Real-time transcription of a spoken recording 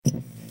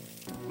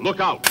Look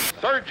out!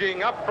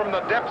 Surging up from the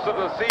depths of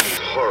the sea.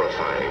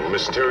 Horrifying,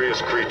 mysterious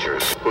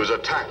creatures whose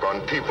attack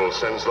on people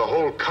sends the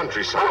whole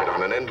countryside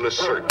on an endless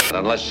search.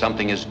 Unless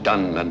something is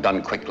done, and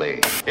done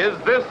quickly. Is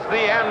this the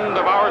end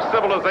of our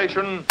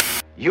civilization?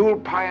 You'll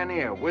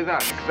pioneer with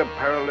us the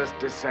perilous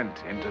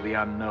descent into the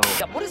unknown.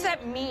 What does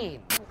that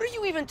mean? What are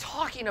you even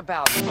talking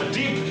about? A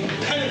deep,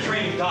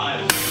 penetrating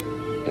dive.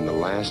 In the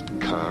last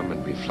calm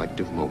and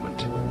reflective moment,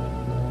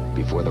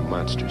 before the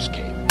monsters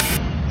came.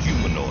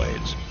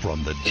 Humanoids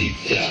from the Deep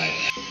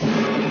Dive.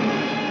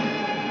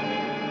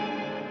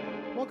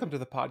 Welcome to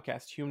the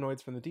podcast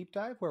Humanoids from the Deep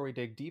Dive, where we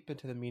dig deep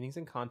into the meanings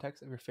and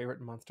context of your favorite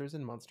monsters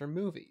and monster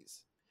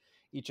movies.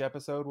 Each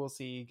episode, we'll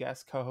see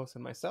guest co-hosts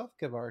and myself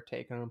give our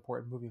take on an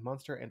important movie,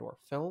 monster, and or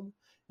film,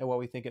 and what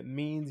we think it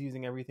means,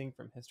 using everything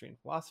from history and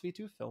philosophy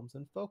to films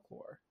and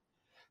folklore.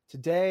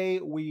 Today,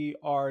 we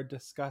are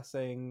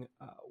discussing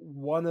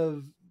one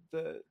of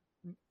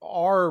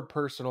our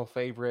personal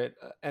favorite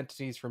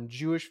entities from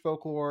Jewish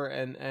folklore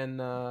and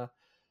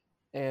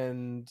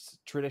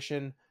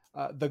tradition,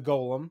 the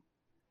Golem.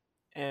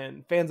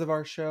 And fans of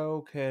our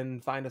show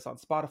can find us on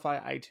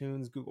Spotify,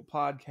 iTunes, Google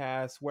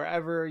Podcasts,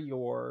 wherever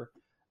your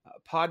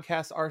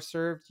podcasts are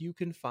served. You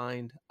can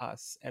find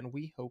us, and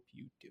we hope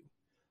you do.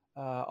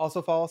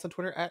 Also follow us on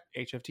Twitter at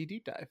HFT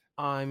Deep Dive.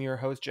 I'm your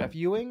host, Jeff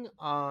Ewing.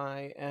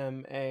 I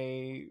am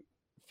a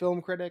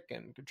film critic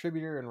and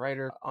contributor and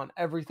writer on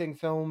everything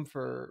film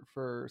for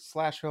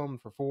Slash Film,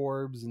 for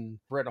Forbes, and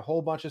read a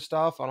whole bunch of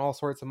stuff on all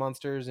sorts of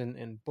monsters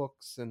and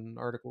books and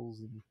articles.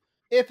 And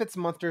if it's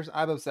monsters,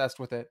 I'm obsessed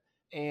with it.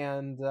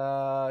 And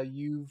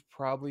you've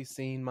probably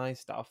seen my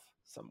stuff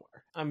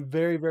somewhere. I'm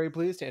very, very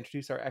pleased to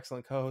introduce our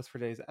excellent co-host for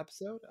today's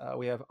episode.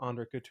 We have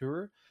Andre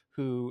Couture,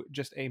 who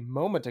just a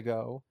moment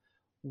ago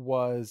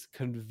was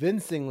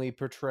convincingly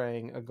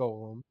portraying a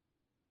golem.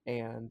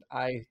 And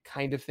I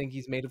kind of think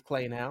he's made of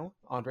clay now.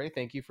 Andre,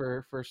 thank you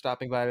for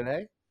stopping by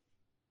today.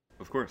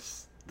 Of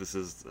course. This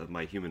is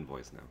my human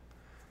voice now.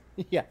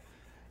 Yeah.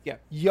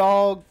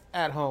 Y'all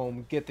at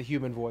home get the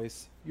human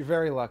voice. You're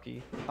very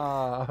lucky.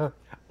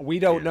 We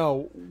don't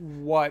know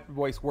what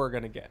voice we're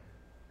going to get.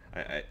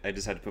 I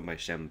just had to put my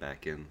shem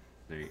back in.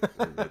 There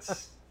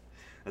that's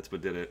what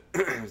did it.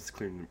 Just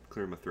clearing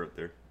my throat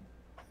there.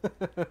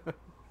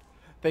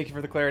 Thank you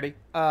for the clarity.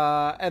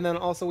 And then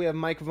also we have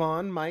Mike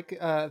Vaughn. Mike,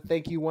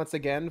 thank you once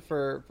again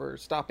for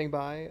stopping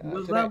by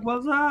today.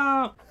 What's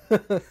up?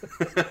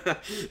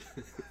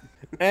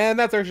 And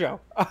that's our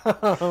show.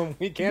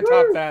 We can't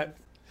top that.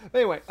 But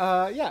anyway,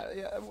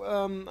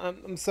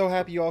 I'm so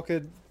happy you all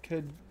could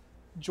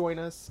join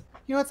us.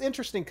 You know, it's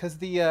interesting because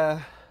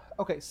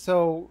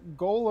so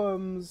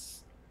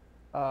golems,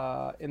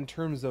 in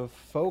terms of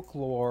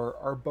folklore,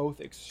 are both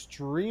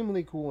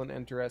extremely cool and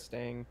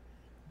interesting,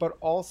 but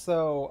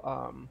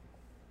also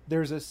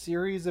there's a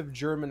series of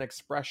German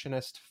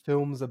expressionist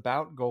films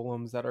about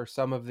golems that are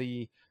some of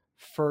the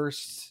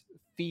first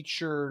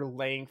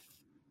feature-length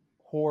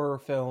horror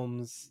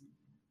films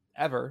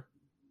ever,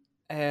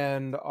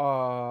 and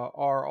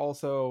are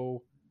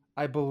also,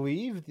 I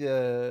believe,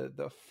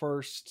 the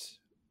first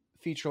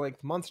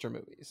feature-length monster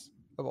movies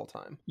of all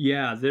time.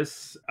 Yeah,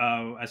 this,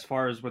 as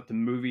far as what the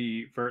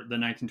movie, for the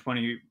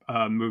 1920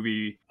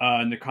 movie,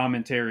 in the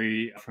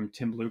commentary from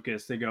Tim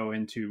Lucas, they go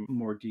into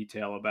more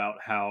detail about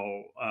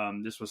how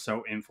this was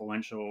so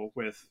influential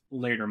with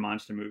later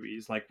monster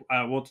movies. Like,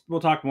 we'll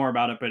talk more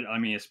about it, but I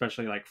mean,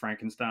 especially like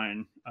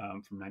Frankenstein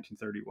from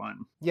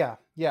 1931. Yeah.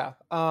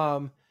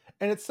 And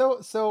it's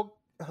so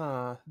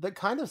the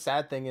kind of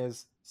sad thing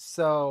is,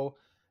 so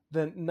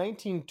the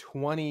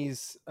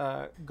 1920s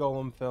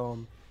Golem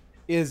film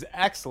is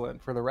excellent,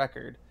 for the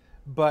record,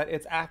 but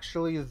it's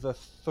actually the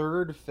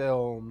third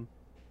film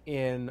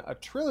in a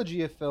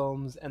trilogy of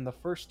films, and the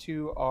first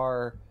two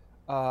are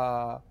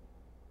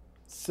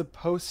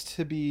supposed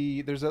to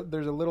be, there's a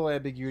little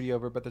ambiguity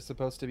over it, but they're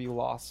supposed to be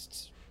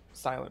lost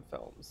silent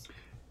films.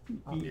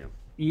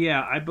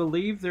 Yeah, I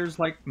believe there's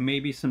like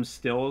maybe some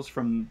stills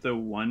from the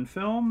one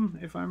film,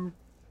 if I'm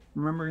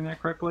remembering that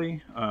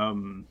correctly.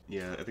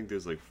 Yeah, I think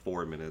there's like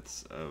 4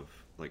 minutes of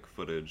like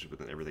footage, but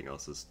then everything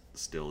else is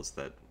stills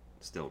that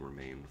still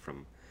remain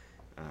from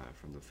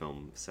the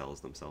film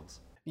cells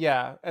themselves.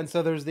 Yeah, and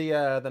so there's the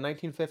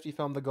 1950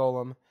 film The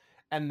Golem,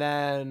 and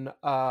then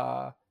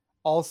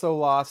also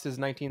lost is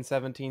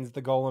 1917's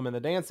The Golem and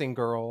the Dancing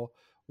Girl,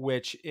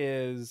 which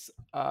is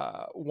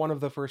one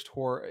of the first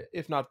horror,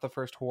 if not the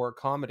first horror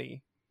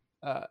comedy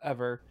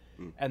ever.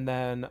 And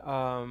then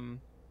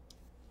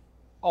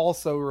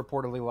also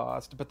reportedly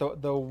lost, but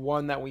the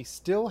one that we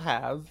still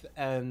have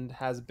and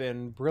has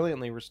been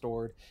brilliantly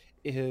restored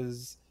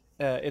is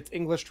its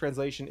English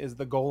translation is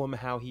The Golem: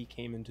 How He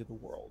Came into the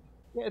World.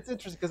 Yeah, it's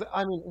interesting because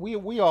I mean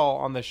we all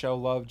on the show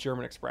love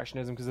German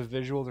expressionism because the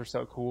visuals are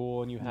so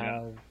cool, and you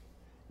have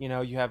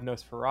you have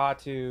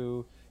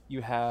Nosferatu,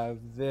 you have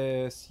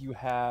this, you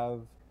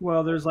have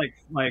there's like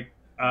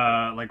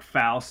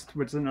Faust,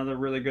 which is another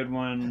really good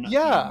one.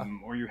 Yeah.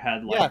 Or you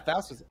had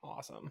Faust is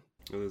awesome.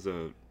 There's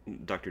a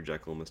Dr.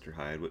 Jekyll, Mr.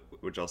 Hyde,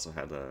 which also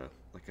had a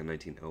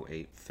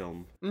 1908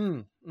 film.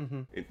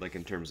 Like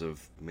in terms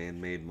of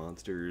man-made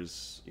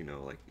monsters,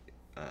 like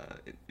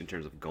in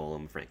terms of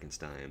Golem,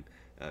 Frankenstein,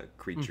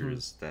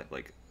 creatures that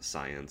like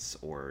science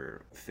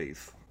or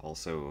faith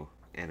also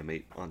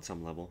animate on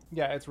some level.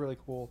 Yeah, it's really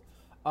cool.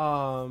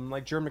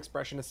 Like German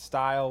expressionist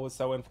style was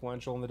so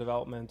influential in the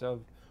development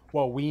of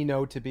what we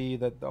know to be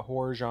the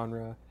horror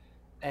genre,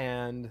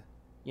 and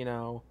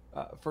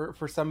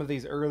for some of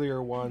these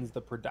earlier ones,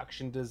 the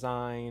production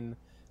design,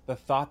 the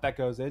thought that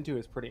goes into it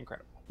is pretty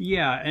incredible.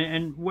 Yeah,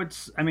 and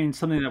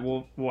something that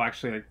we'll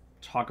actually like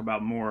talk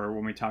about more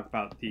when we talk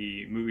about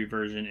the movie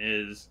version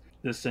is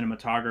the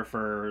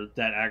cinematographer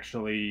that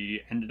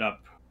actually ended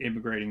up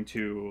immigrating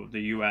to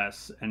the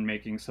U.S. and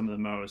shooting some of the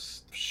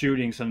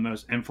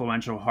most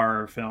influential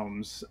horror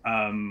films,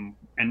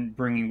 and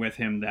bringing with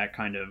him that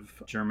kind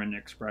of German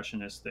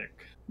expressionistic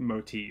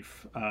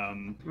motif.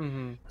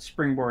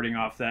 Springboarding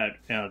off that,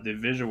 the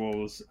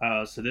visuals.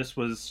 So this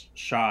was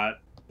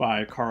shot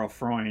by Karl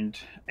Freund,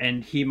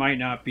 and he might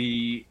not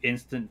be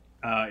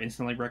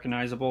instantly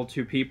recognizable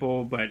to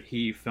people, but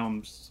he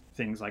films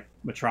things like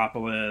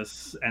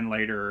Metropolis and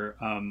later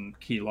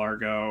Key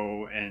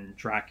Largo and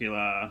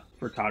Dracula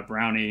for Todd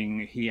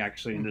Browning. He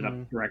actually ended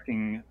up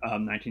directing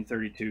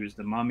 1932's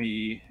The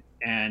Mummy,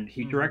 and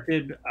he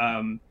directed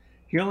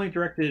he only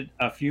directed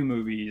a few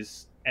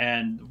movies,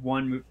 and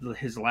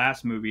his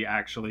last movie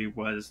actually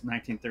was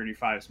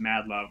 1935's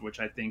Mad Love, which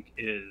I think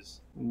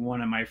is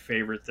one of my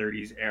favorite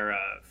 30s era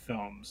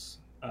films,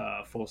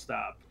 full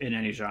stop, in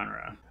any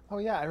genre. Oh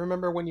yeah, I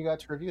remember when you got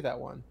to review that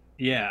one.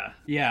 Yeah,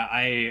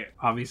 I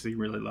obviously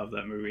really love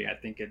that movie. I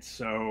think it's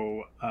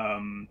so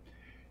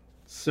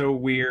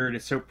weird,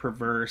 it's so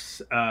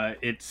perverse.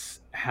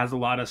 It's has a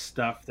lot of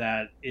stuff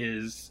that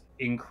is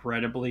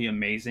incredibly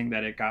amazing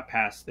that it got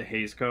past the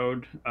Hays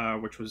Code,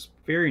 which was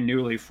very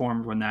newly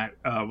formed when that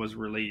was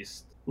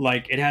released.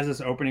 Like, it has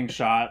this opening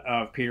shot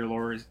of Peter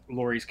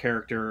Lorre's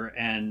character,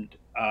 and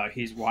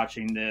he's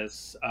watching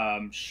this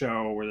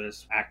show where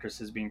this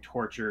actress is being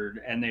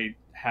tortured, and they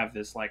have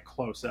this like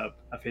close up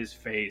of his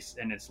face,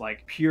 and it's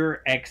like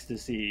pure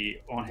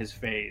ecstasy on his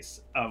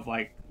face of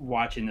like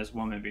watching this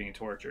woman being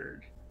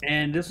tortured.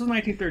 And this was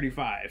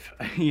 1935,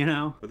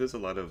 But there's a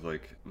lot of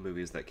like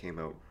movies that came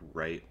out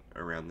right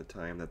around the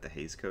time that the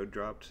Hays Code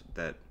dropped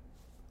that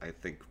I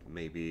think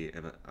maybe,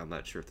 and I'm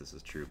not sure if this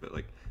is true, but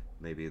like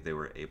maybe they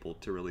were able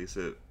to release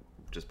it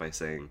just by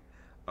saying,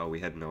 oh, we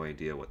had no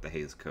idea what the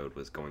Hays Code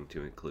was going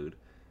to include.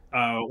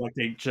 Oh, like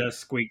they just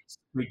squeaked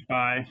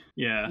by.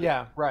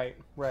 Yeah, right.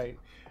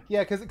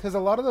 Yeah, because a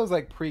lot of those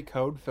like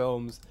pre-code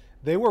films,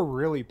 they were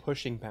really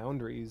pushing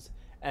boundaries,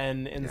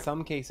 and in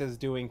some cases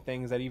doing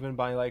things that even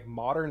by like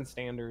modern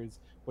standards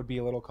would be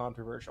a little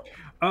controversial.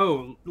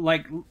 Oh,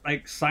 like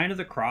Sign of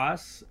the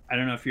Cross. I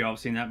don't know if you all have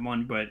seen that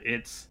one, but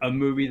it's a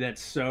movie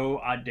that's so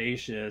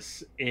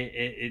audacious.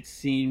 It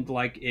seemed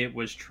like it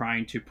was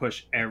trying to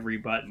push every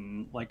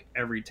button, like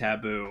every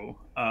taboo.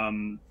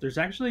 There's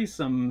actually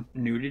some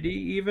nudity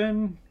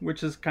even,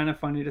 which is kind of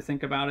funny to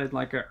think about it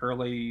like an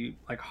early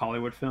like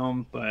Hollywood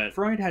film. But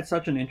Freund had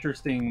such an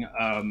interesting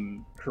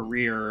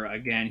career.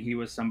 Again, he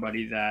was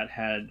somebody that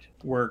had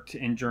worked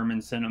in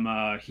German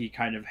cinema. He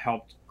kind of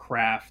helped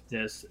craft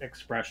this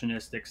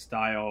expressionistic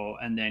style,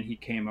 and then he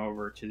came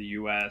over to the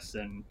US,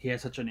 and he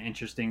had such an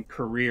interesting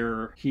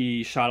career.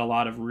 He shot a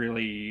lot of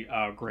really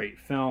great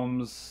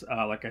films.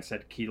 Like I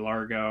said, Key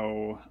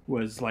Largo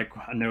was like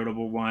a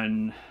notable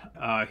one.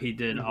 He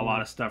did a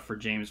lot of stuff for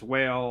James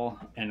Whale,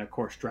 and of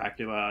course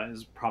Dracula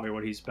is probably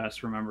what he's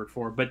best remembered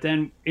for. But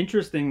then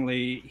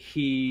interestingly,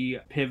 he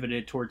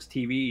pivoted towards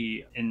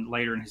TV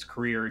later in his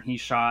career, and he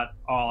shot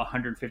all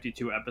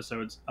 152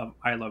 episodes of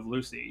I Love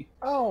Lucy.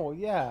 Oh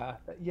yeah.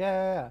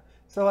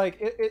 So like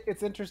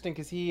it's interesting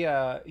because he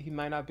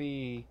might not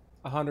be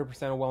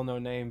 100% a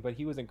well-known name, but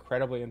he was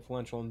incredibly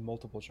influential in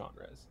multiple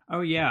genres.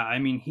 Oh yeah, I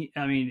mean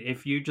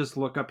if you just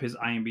look up his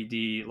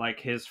IMDb, like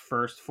his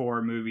first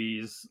 4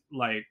 movies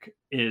like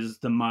is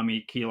The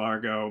Mummy, Key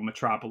Largo,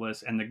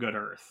 Metropolis, and The Good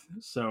Earth.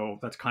 So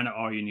that's kind of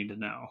all you need to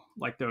know.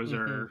 Like those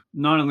are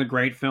not only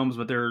great films,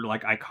 but they're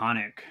like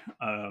iconic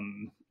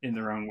in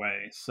their own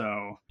way.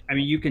 So I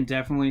mean, you can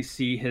definitely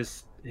see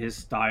his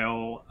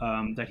style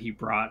that he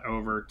brought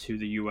over to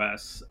the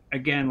US.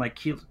 Again, like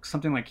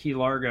something like Key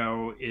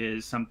Largo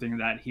is something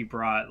that he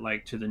brought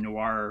like to the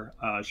noir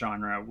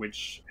genre,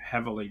 which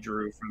heavily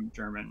drew from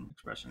German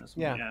expressionism.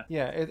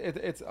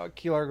 It's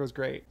Key Largo's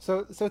great.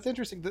 So it's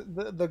interesting.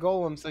 The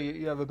Golem. So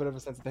you have a bit of a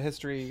sense of the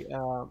history.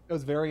 It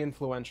was very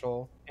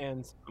influential,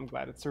 and I'm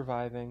glad it's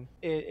surviving.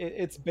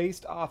 It's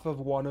based off of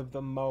one of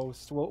the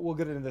most. We'll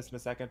get into this in a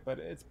second, but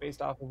it's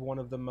based off of one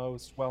of the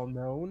most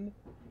well-known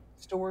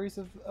stories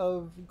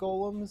of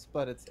golems,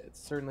 but it's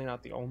certainly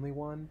not the only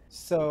one.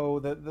 So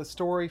the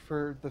story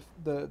for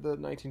the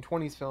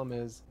 1920s film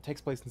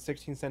takes place in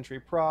 16th century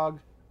Prague.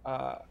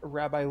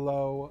 Rabbi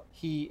Lowe,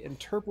 he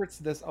interprets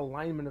this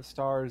alignment of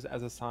stars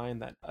as a sign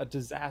that a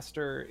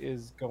disaster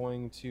is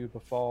going to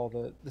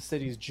befall the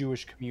city's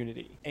Jewish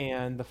community.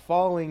 And the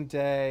following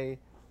day,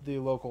 the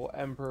local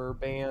emperor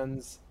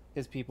bans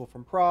his people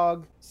from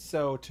Prague.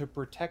 So to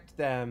protect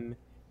them,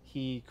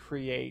 he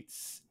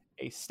creates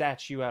a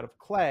statue out of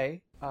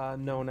clay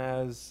known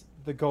as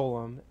the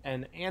Golem,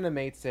 and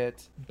animates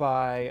it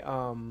by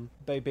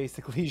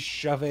basically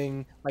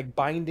shoving, like,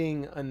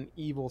 binding an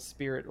evil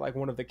spirit, like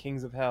one of the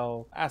kings of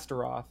hell,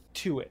 Astaroth,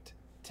 to it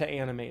to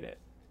animate it.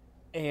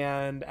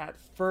 And at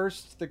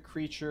first the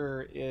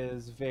creature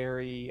is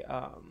very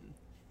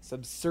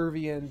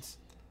subservient,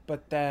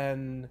 but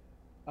then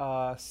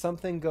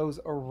something goes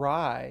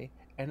awry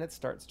and it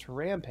starts to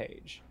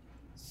rampage.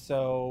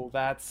 So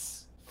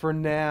that's, for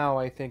now,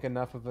 I think,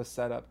 enough of a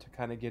setup to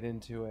kind of get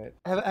into it.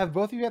 Have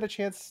both of you had a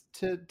chance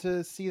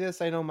to see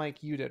this? I know,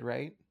 Mike, you did,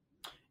 right?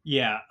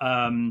 Yeah.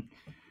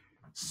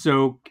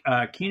 So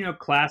Kino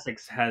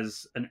Classics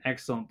has an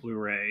excellent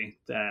Blu-ray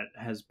that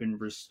has been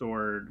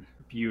restored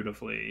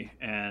beautifully,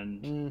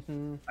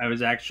 and I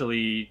was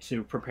actually,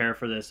 to prepare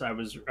for this, I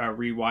was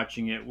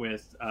rewatching it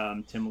with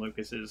Tim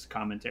Lucas's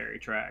commentary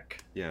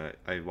track. Yeah,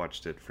 I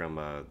watched it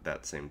from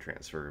that same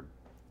transfer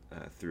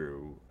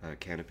through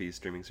Canopy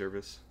streaming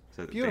service.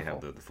 So Beautiful.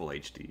 They have the full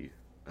HD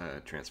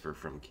transfer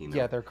from Kino.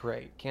 Yeah, they're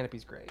great.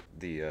 Canopy's great.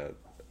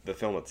 The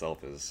film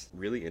itself is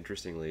really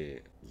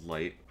interestingly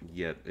light,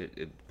 yet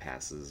it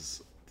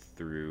passes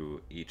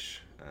through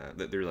each.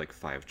 There are like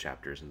 5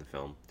 chapters in the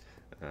film.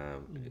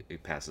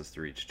 It passes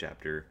through each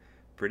chapter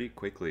pretty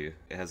quickly.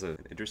 It has an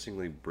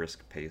interestingly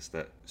brisk pace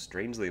that,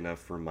 strangely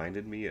enough,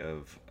 reminded me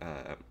of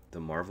the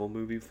Marvel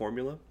movie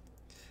formula.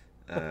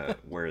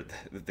 Where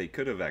they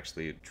could have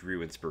actually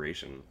drew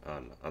inspiration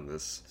on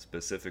this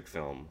specific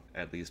film,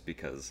 at least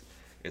because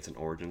it's an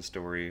origin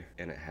story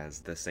and it has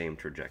the same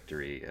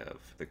trajectory of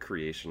the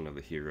creation of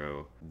the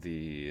hero,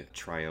 the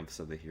triumphs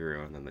of the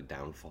hero, and then the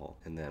downfall,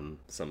 and then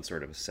some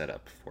sort of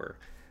setup for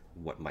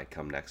what might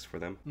come next for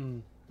them.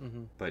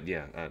 Mm-hmm. But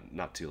yeah,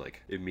 not to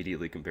like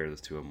immediately compare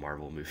this to a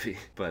Marvel movie,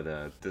 but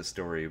the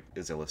story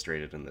is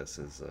illustrated in this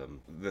as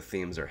the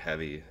themes are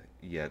heavy,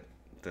 yet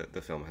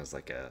the film has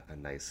like a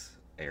nice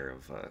air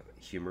of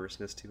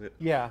humorousness to it.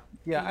 Yeah,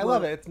 I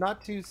love it. It's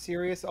not too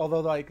serious, although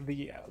like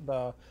the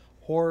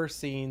horror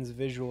scenes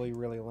visually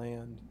really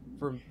land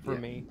for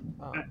me.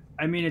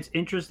 I mean, it's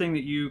interesting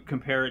that you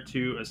compare it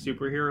to a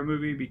superhero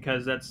movie,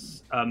 because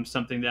that's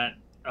something that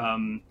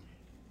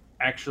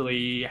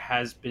actually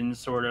has been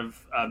sort of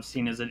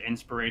seen as an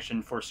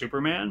inspiration for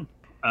Superman.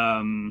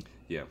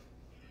 Yeah.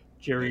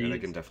 Jerry, and I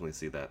can definitely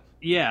see that.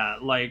 Yeah,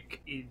 like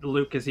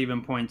Lucas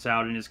even points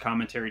out in his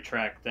commentary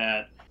track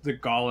that the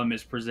Golem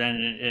is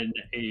presented in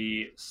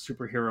a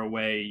superhero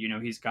way. You know,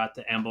 he's got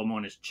the emblem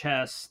on his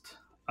chest,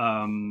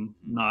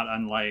 not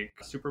unlike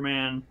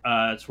Superman.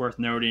 It's worth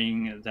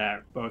noting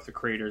that both the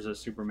creators of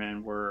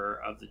Superman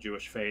were of the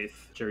Jewish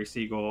faith, Jerry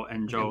Siegel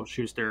and Joel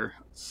Shuster.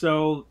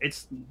 So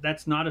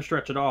that's not a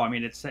stretch at all. I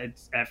mean, it's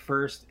at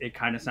first it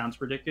kind of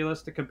sounds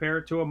ridiculous to compare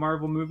it to a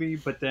Marvel movie,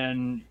 but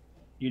then,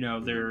 you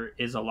know, there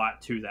is a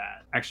lot to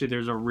that. Actually,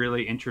 there's a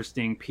really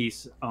interesting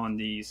piece on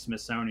the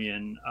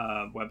Smithsonian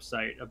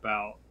website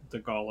about the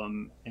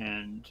Golem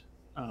and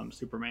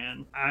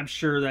Superman. I'm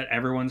sure that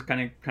everyone's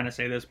kind of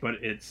say this, but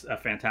it's a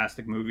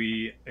fantastic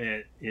movie.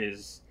 It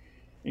is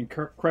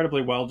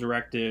incredibly well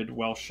directed,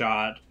 well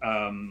shot.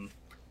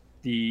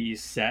 The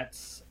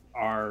sets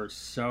are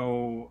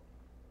so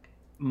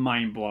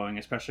mind blowing,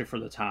 especially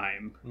for the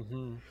time.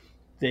 Mm-hmm.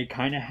 They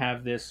kind of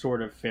have this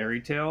sort of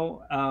fairy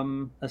tale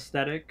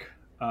aesthetic.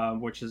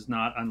 Which is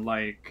not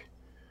unlike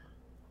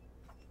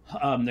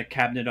the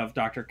Cabinet of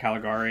Dr.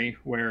 Caligari,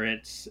 where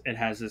it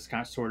has this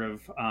kind of sort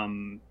of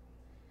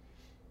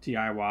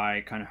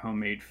DIY kind of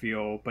homemade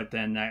feel, but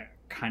then that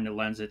kind of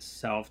lends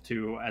itself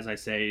to, as I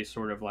say,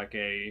 sort of like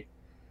a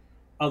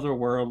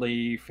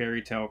otherworldly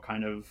fairy tale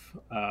kind of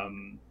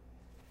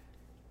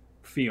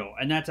feel,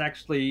 and that's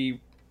actually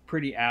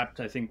pretty apt,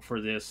 I think, for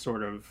this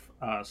sort of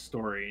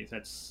story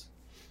that's,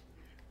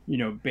 you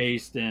know,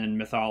 based in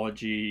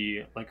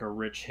mythology, like a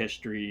rich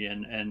history,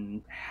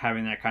 and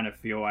having that kind of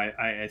feel,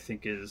 I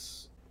think it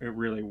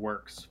really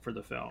works for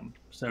the film.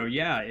 So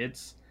yeah,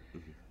 it's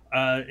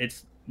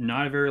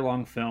not a very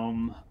long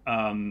film.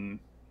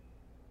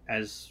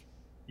 As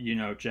you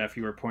know, Jeff,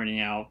 you were pointing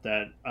out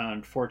that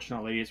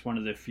unfortunately it's one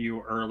of the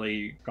few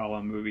early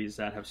Golem movies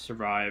that have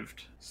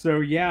survived.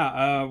 So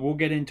yeah, we'll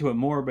get into it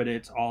more, but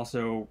it's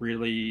also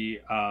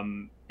really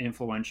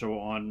influential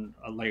on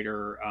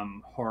later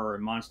horror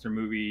and monster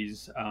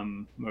movies,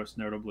 most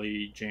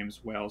notably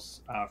James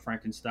Whale's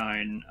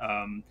Frankenstein.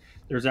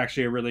 There's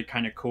actually a really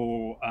kind of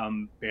cool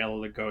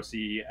Bela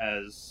Lugosi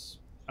as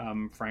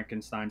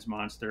Frankenstein's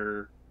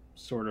monster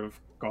sort of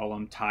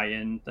Golem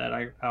tie-in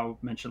that I'll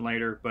mention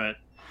later, but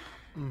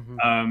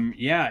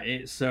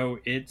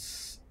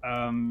it's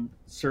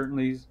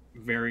certainly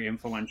very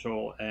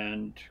influential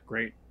and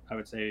great. I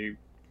would say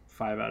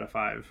 5 out of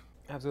 5.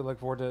 Absolutely look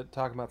forward to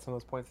talking about some of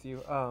those points with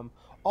you.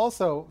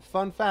 Also,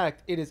 fun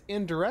fact, it is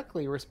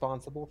indirectly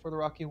responsible for the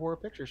Rocky Horror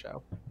Picture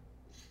Show.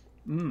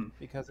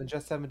 Because in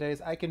just 7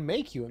 days, I can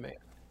make you a man.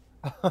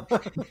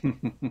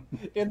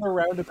 In the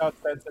roundabout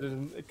sense that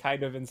it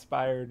kind of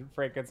inspired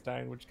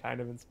Frankenstein, which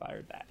kind of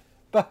inspired that.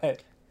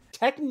 But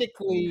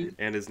technically,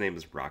 and his name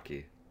is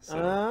Rocky.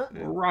 So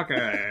Rocky.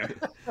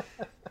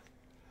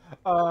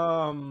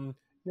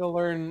 you'll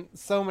learn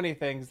so many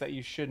things that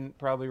you shouldn't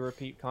probably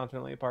repeat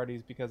confidently at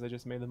parties because I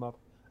just made them up.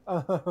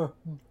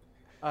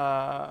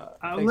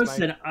 Thanks,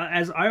 Listen, Mike.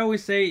 as I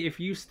always say, if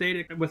you state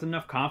it with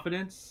enough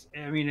confidence,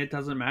 I mean, it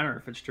doesn't matter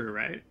if it's true,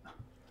 right?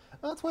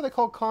 That's why they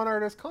call con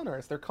artists con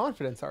artists. They're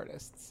confidence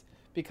artists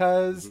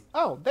because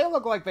they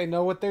look like they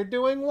know what they're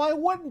doing. Why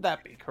wouldn't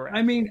that be correct?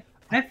 I mean,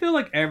 I feel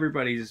like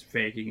everybody's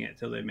faking it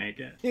till they make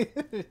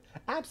it.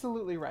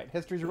 Absolutely right.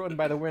 History's written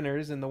by the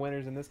winners, and the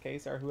winners in this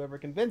case are whoever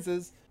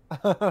convinces.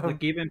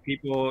 Like even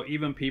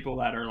people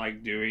that are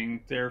like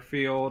doing their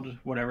field,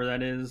 whatever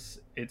that is,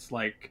 it's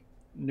like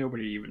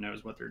nobody even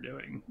knows what they're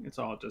doing. It's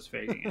all just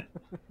faking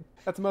it.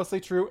 That's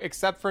mostly true,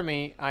 except for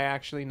me. I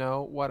actually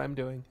know what I'm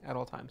doing at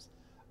all times.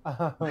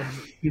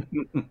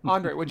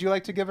 Andre, would you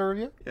like to give a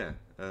review? Yeah,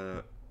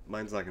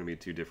 mine's not going to be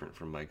too different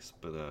from Mike's,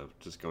 but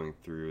just going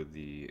through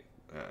the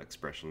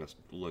expressionist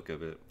look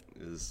of it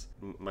is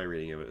my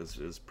reading of it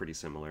is pretty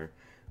similar,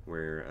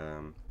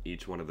 where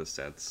each one of the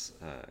sets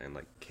and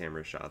like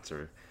camera shots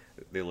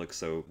they look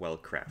so well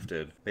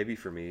crafted. Maybe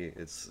for me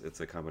it's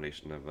a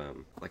combination of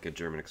like a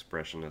German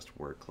expressionist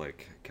work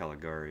like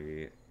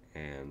Caligari,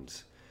 and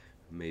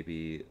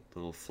maybe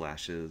little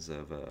flashes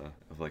of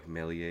like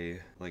Méliès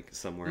like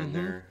somewhere in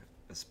there,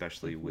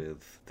 especially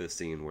with the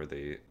scene where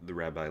the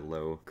Rabbi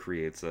Lowe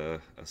creates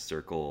a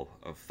circle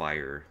of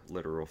fire,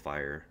 literal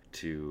fire,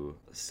 to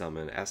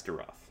summon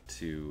Astaroth,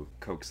 to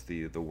coax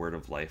the word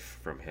of life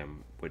from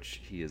him,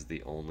 which he is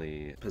the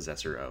only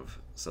possessor of,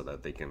 so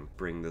that they can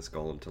bring this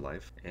golem to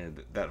life.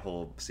 And that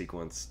whole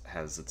sequence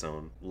has its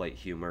own light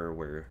humor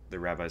where the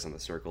rabbi's in the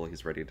circle,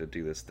 he's ready to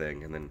do this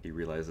thing, and then he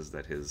realizes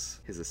that his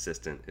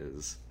assistant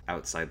is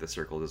outside the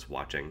circle just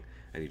watching,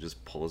 and he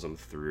just pulls him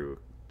through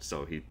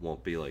so he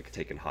won't be like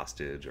taken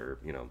hostage, or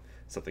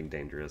something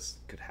dangerous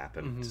could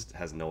happen. Just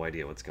has no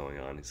idea what's going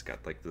on. He's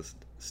got like this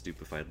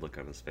stupefied look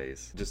on his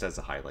face. Just as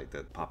a highlight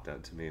that popped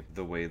out to me,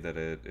 the way that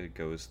it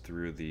goes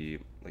through the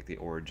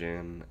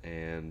origin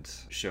and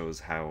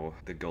shows how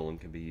the golem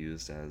can be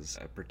used as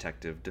a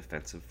protective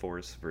defensive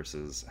force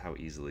versus how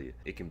easily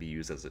it can be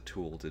used as a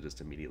tool to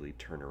just immediately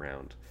turn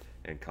around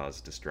and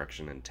cause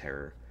destruction and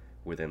terror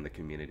within the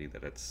community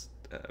that it's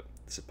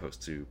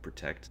supposed to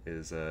protect.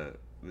 Is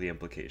the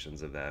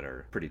implications of that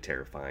are pretty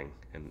terrifying,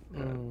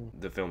 and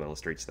the film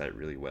illustrates that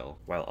really well,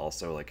 while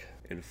also like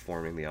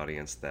informing the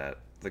audience that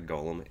the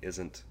golem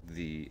isn't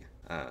the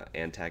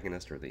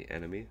antagonist or the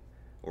enemy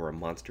or a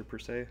monster per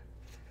se.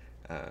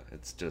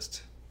 It's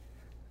just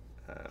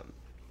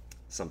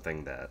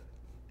something that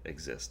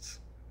exists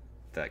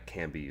that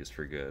can be used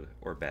for good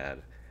or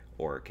bad,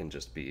 or it can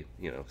just be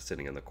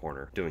sitting in the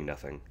corner doing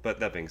nothing.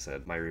 But that being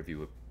said, my review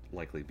would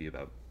likely be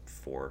about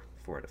 4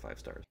 out of 5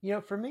 stars.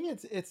 For me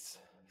it's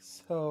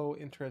so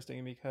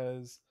interesting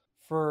because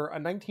for a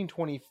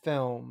 1920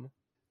 film,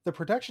 the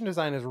production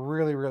design is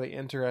really, really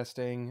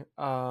interesting.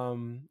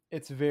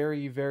 It's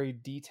very, very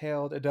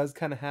detailed. It does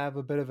kind of have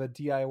a bit of a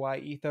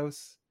DIY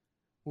ethos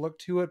look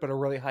to it, but a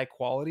really high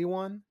quality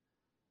one.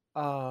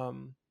 A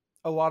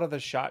lot of the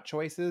shot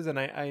choices, and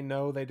I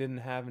know they didn't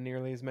have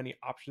nearly as many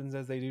options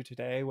as they do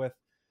today with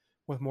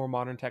more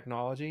modern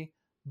technology,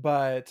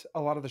 but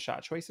a lot of the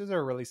shot choices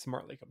are really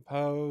smartly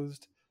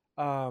composed.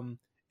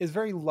 Is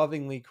very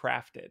lovingly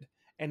crafted,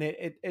 and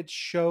it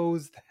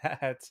shows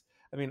that.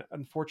 I mean,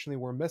 unfortunately,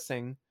 we're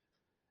missing,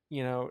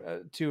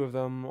 2 of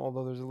them.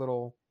 Although there's a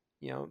little,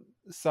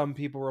 some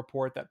people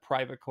report that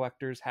private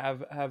collectors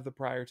have the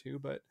prior to,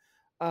 but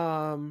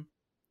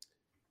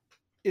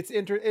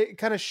it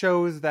kind of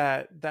shows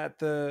that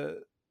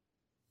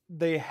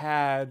they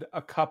had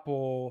a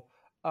couple,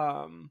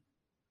 a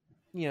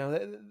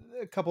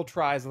couple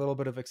tries, a little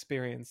bit of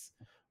experience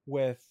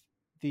with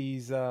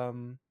these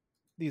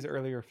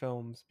earlier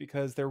films,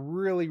 because they're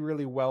really,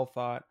 really well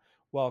thought,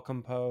 well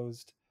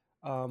composed.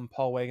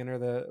 Paul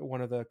Wegener,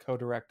 one of the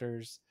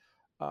co-directors,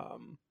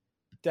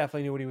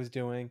 definitely knew what he was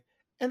doing,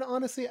 and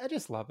honestly, I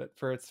just love it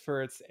for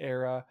its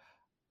era.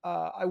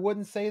 I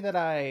wouldn't say that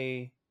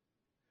I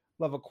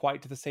love it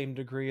quite to the same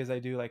degree as I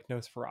do like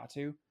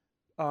Nosferatu,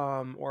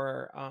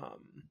 or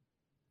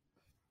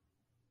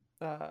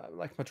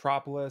like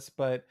Metropolis,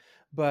 but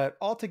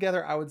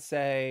altogether, I would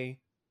say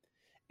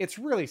it's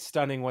really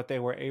stunning what they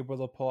were able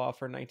to pull off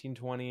for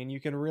 1920, and you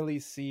can really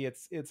see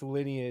its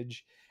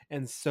lineage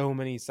in so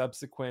many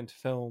subsequent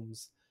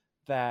films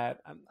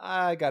that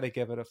I got to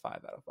give it a 5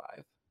 out of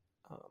 5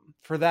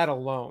 for that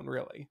alone.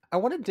 Really, I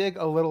want to dig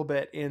a little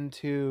bit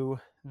into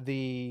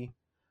the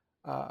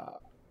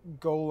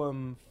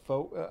golem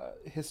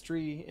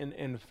history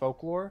and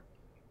folklore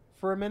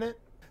for a minute.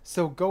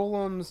 So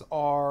golems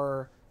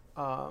are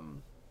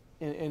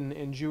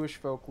in Jewish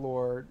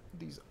folklore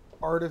these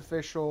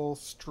artificial,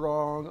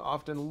 strong,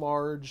 often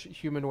large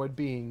humanoid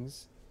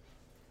beings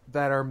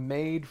that are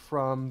made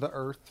from the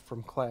earth,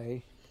 from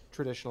clay,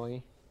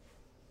 traditionally,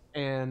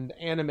 and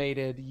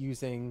animated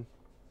using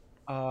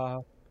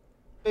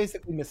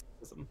basically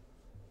mysticism,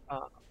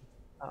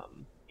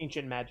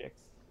 ancient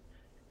magics.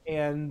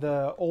 And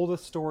the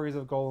oldest stories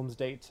of golems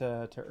date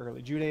to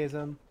early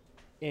Judaism.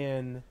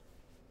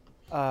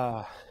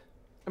 They're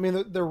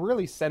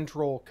really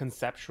central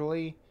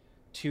conceptually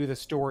to the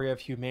story of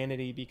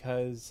humanity,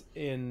 because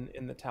in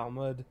the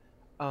Talmud,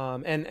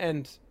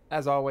 and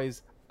as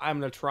always, I'm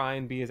going to try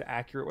and be as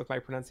accurate with my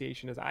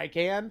pronunciation as I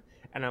can,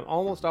 and I'm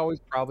almost always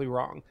probably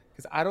wrong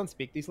because I don't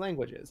speak these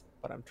languages,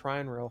 but I'm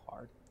trying real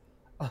hard.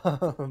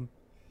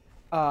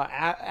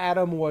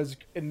 Adam was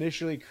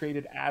initially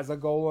created as a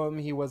golem.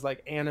 He was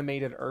like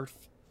animated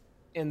earth,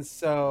 and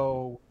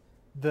so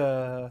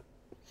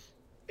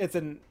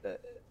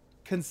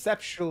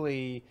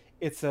conceptually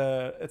it's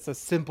a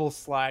simple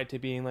slide to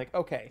being like,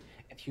 okay,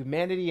 if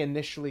humanity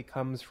initially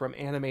comes from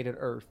animated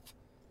earth,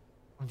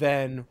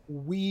 then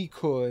we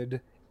could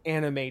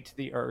animate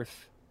the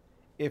earth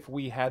if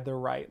we had the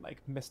right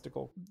like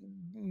mystical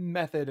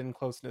method and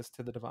closeness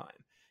to the divine,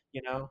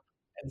 you know.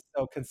 And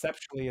so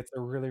conceptually it's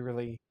a really,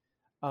 really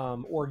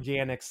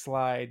organic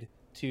slide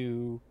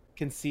to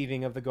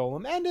conceiving of the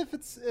golem. And if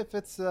it's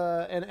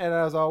and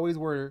as always,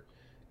 we're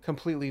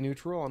completely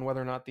neutral on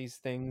whether or not these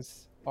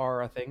things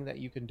are a thing that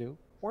you can do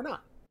or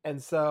not.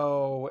 And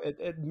so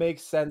it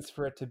makes sense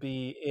for it to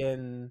be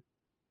in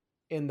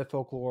the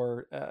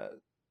folklore,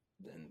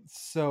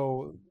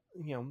 so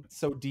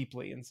so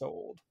deeply and so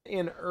old.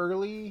 In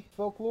early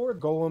folklore,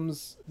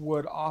 golems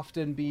would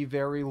often be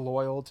very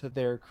loyal to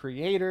their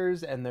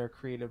creators and their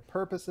creative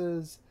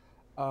purposes.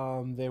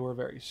 They were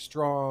very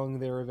strong,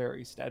 they were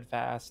very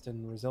steadfast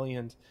and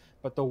resilient,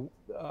 but the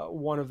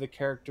one of the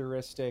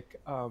characteristic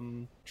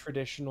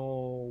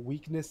traditional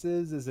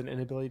weaknesses is an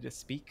inability to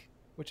speak,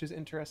 which is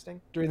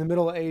interesting. During the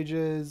Middle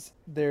Ages,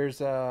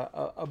 there's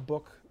a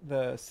book,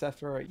 the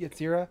Sefer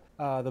Yetzirah,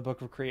 the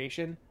Book of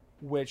Creation,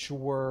 which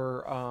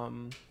were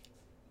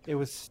it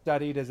was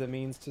studied as a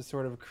means to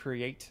sort of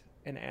create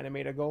and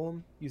animate a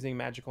golem using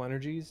magical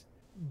energies,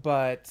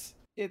 but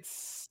it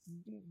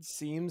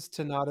seems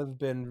to not have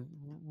been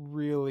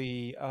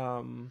really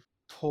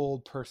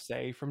pulled per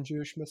se from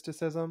Jewish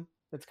mysticism.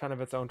 It's kind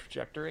of its own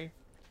trajectory.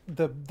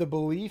 The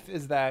belief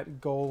is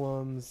that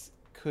golems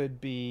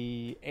could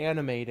be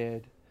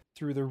animated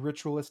through the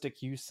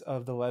ritualistic use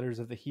of the letters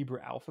of the Hebrew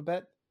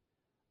alphabet,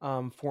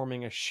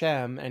 forming a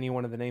Shem, any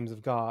one of the names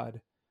of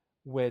God,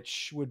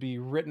 which would be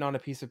written on a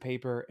piece of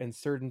paper,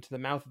 inserted into the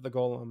mouth of the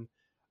golem,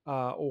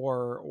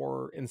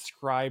 or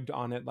inscribed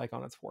on it, like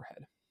on its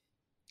forehead.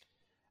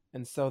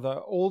 And so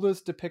the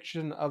oldest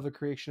depiction of the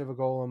creation of a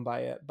golem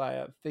by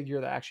a figure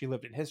that actually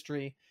lived in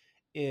history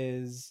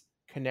is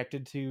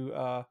connected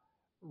to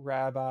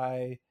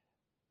Rabbi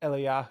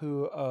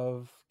Eliyahu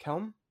of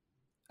Kelm,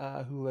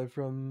 who lived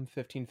from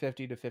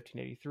 1550 to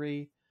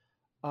 1583,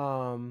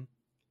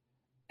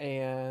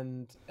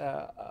 and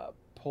a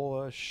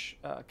Polish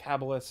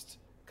Kabbalist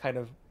kind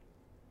of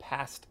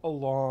passed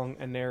along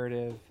a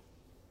narrative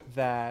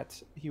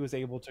that he was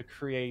able to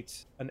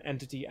create an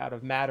entity out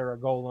of matter, a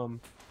golem,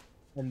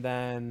 and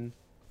then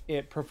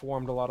it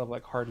performed a lot of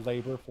like hard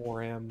labor for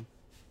him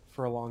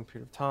for a long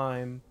period of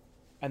time,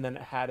 and then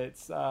it had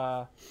its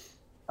a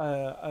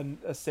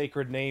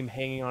sacred name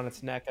hanging on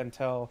its neck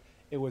until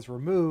it was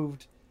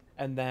removed,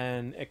 and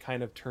then it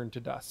kind of turned to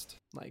dust,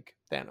 like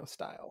Thanos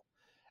style.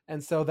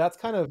 And so that's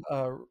kind of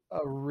a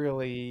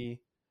really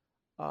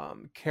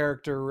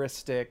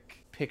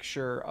characteristic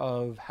picture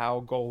of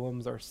how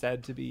golems are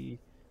said to be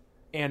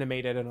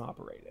animated and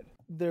operated.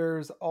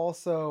 There's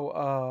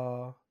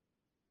also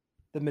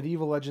the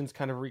medieval legends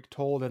kind of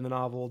retold in the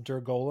novel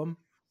Der Golem,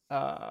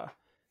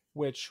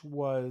 which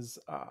was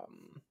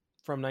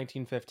from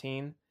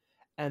 1915.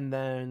 And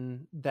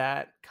then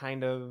that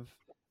kind of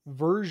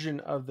version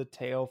of the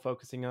tale,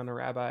 focusing on a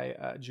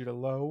Rabbi Judah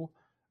Loew,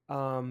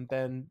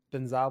 Ben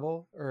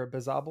Zabel,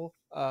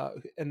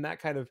 and that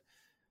kind of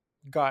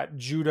got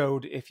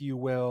judoed, if you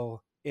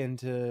will,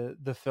 into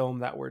the film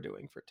that we're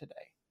doing for today.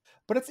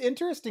 But it's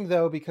interesting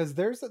though, because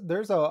there's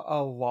a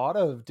lot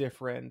of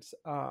different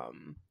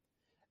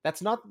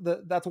that's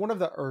one of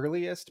the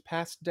earliest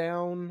passed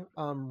down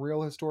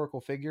real historical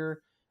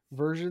figure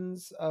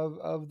versions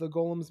of the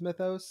golem's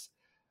mythos,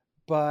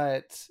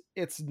 but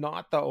it's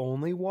not the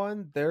only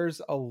one.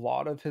 There's a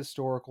lot of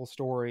historical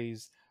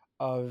stories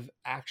of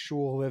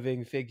actual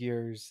living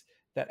figures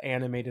that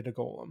animated a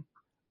golem,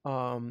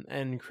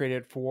 and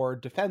created for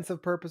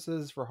defensive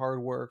purposes, for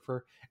hard work,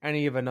 for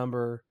any of a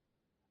number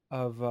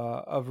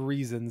of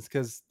reasons,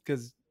 because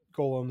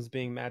golems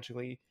being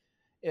magically,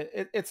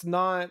 it's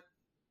not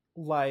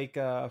like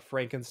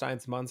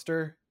Frankenstein's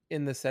monster,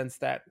 in the sense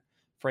that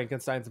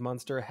Frankenstein's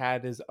monster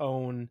had his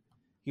own,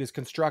 he was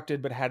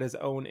constructed but had his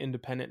own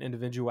independent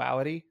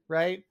individuality,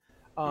 right?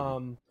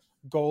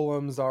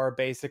 Golems are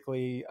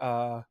basically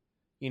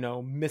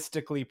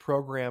mystically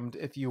programmed,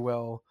 if you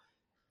will,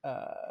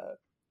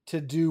 to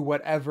do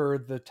whatever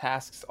the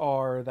tasks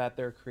are that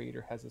their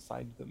creator has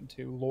assigned them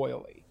to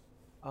loyally.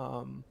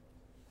 And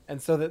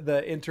so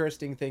the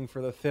interesting thing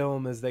for the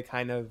film is they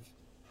kind of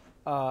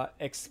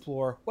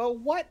explore, well,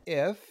 what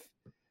if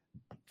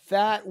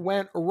that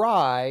went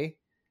awry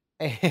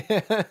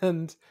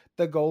and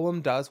the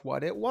golem does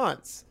what it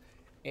wants?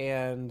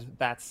 And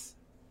that's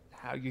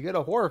how you get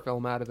a horror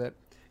film out of it.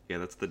 Yeah,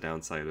 that's the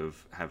downside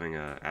of having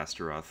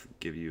Astaroth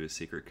give you a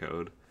secret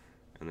code,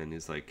 and then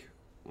he's like,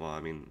 well,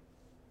 I mean,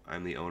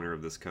 I'm the owner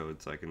of this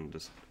code, so I can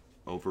just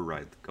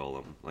override the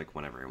golem like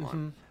whenever I want.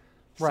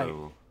 Mm-hmm. Right.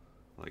 So,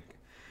 like,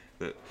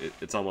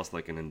 it's almost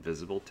like an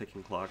invisible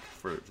ticking clock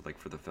for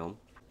the film.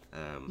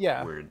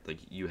 Yeah. Where like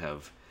you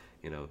have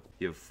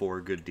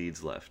 4 good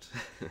deeds left.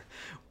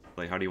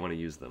 Like, how do you want to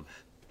use them?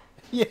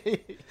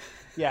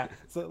 Yeah.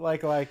 So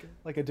like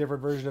a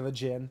different version of a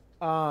djinn.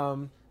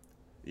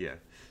 Yeah.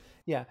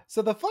 Yeah.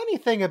 So the funny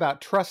thing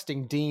about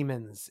trusting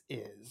demons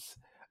is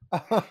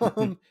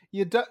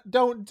you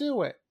don't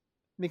do it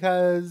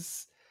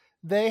because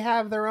they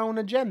have their own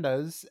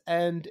agendas.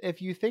 And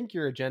if you think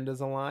your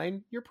agendas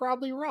align, you're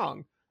probably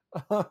wrong.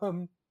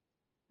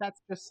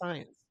 That's just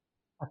science.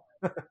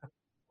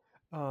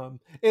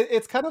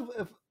 It's kind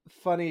of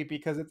funny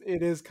because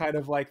it is kind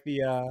of like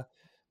the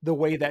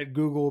way that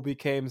Google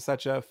became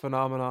such a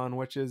phenomenon,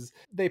 which is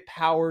they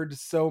powered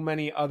so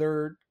many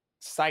other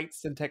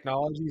sites and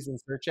technologies and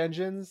search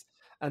engines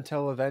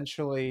until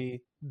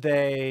eventually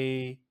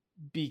they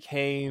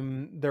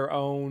became their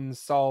own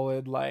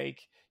solid,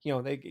 like,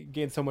 they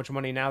gained so much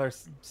money. Now they're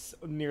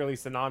nearly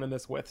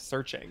synonymous with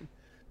searching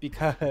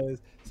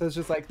because, so it's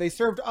just like they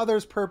served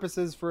others'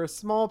 purposes for a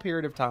small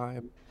period of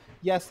time.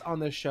 Yes, on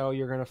this show,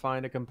 you're going to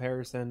find a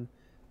comparison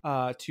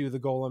to the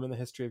Golem in the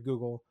history of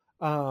Google.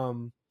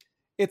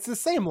 It's the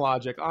same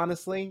logic,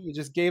 honestly. You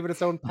just gave it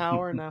its own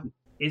power now.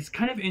 It's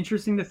kind of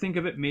interesting to think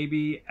of it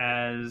maybe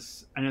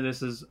as, I know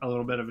this is a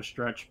little bit of a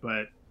stretch,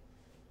 but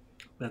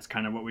that's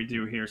kind of what we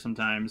do here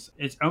sometimes.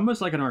 It's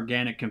almost like an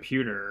organic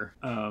computer,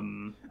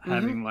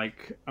 having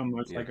like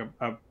almost like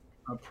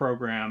a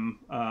program,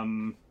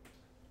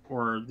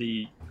 or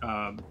the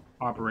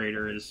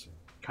operator is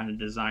kind of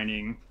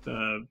designing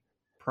the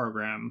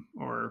program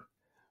or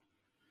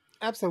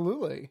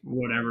absolutely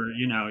whatever,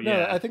 No,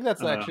 yeah. I think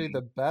that's actually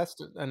the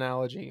best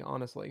analogy,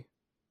 honestly,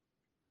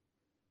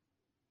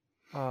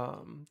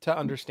 to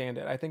understand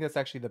it. I think that's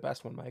actually the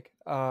best one, Mike,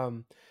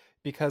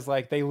 because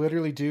like they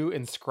literally do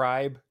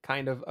inscribe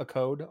kind of a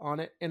code on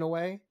it in a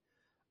way.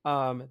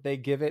 They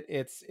give it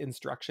its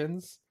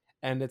instructions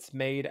and it's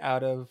made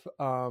out of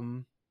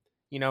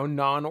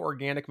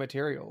non-organic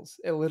materials.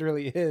 It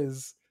literally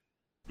is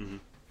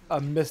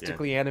a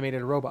mystically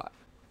animated robot.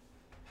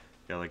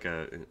 Yeah, like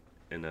an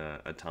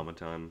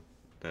automaton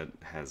that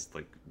has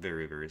like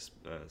very, very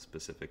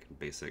specific and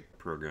basic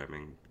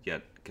programming,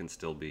 yet can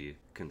still be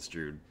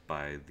construed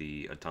by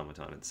the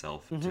automaton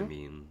itself to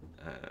mean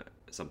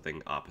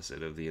something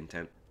opposite of the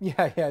intent.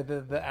 Yeah,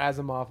 the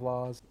Asimov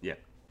laws. Yeah.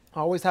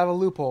 Always have a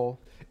loophole.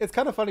 It's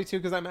kind of funny too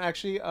because I'm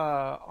actually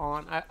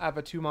I have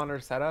a 2-monitor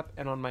setup,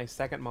 and on my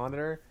second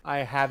monitor I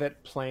have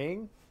it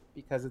playing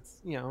because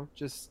it's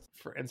just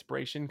for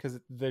inspiration because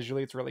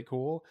visually it's really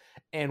cool.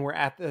 And we're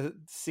at the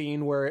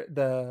scene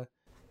where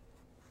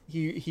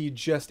he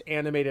just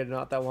animated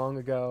not that long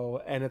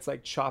ago, and it's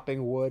like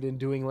chopping wood and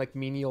doing like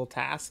menial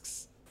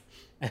tasks,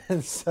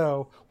 and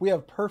so we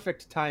have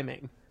perfect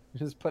timing.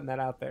 Just putting that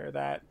out there.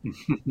 That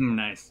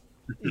nice.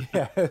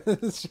 Yeah,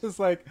 it's just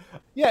like,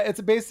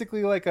 it's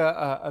basically like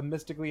a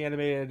mystically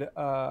animated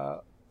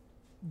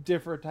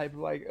different type of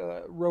like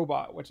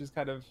robot, which is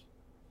kind of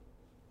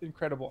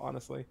incredible,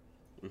 honestly.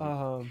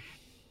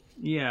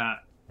 Yeah,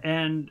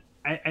 and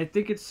I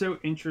think it's so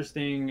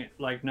interesting,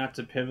 like, not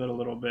to pivot a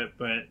little bit,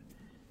 but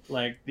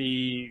like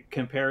the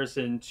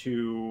comparison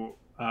to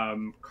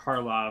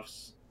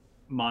Karloff's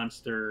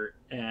monster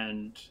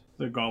and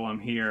the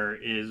golem here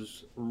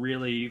is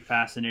really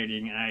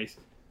fascinating, and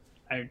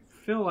I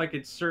feel like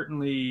it's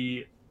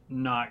certainly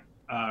not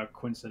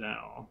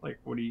coincidental. Like,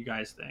 what do you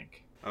guys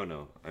think? Oh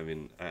no, I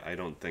mean, I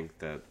don't think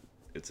that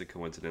it's a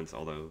coincidence,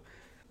 although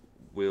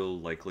we'll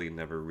likely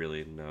never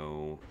really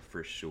know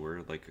for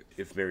sure, like,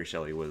 if Mary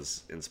Shelley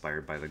was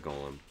inspired by the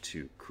golem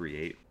to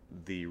create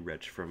the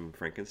wretch from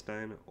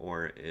Frankenstein,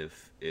 or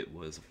if it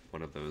was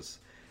one of those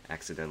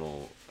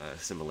accidental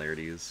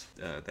similarities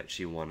that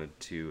she wanted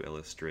to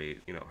illustrate,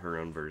 her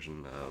own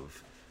version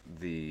of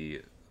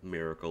the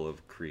miracle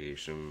of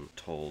creation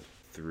told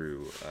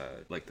through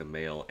like the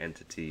male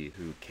entity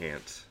who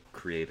can't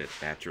create it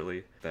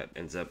naturally, that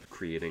ends up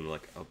creating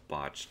like a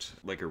botched,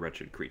 like a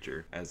wretched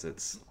creature, as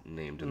it's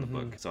named in the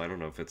book. So I don't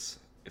know if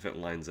it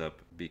lines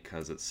up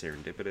because it's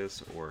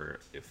serendipitous, or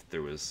if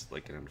there was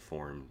like an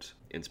informed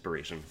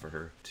inspiration for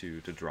her to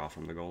draw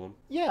from the golem.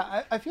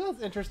 Yeah, I feel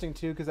it's interesting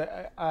too, because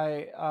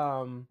I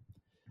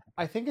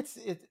think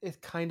it's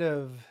kind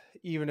of,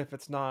 even if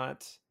it's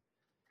not,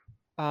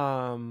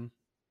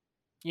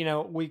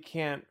 we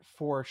can't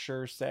for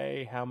sure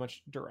say how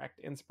much direct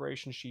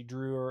inspiration she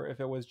drew, or if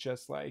it was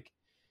just like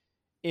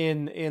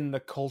in the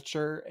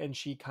culture and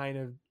she kind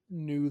of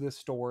knew the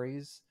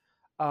stories.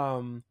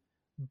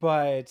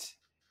 But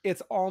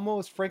it's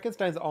almost,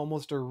 Frankenstein's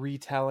almost a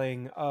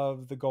retelling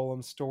of the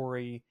golem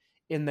story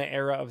in the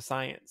era of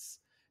science,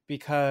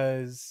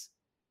 because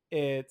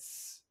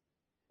it's,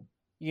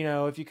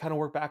 if you kind of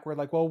work backward,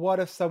 like, well, what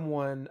if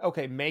someone,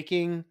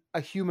 making a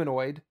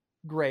humanoid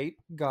great,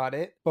 got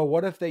it. But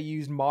what if they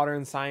used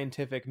modern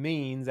scientific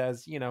means,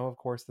 as, you know, of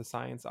course the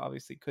science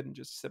obviously couldn't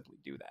just simply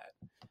do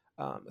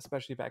that,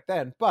 especially back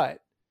then. But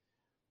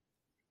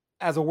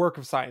as a work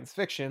of science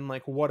fiction,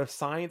 like, what if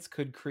science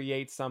could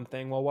create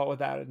something? Well, what would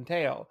that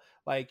entail?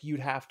 Like,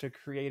 you'd have to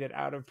create it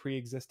out of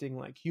pre-existing,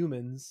 like,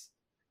 humans,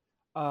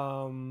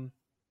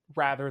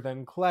 rather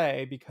than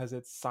clay, because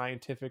it's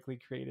scientifically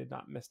created,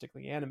 not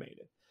mystically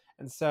animated.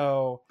 And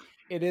so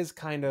it is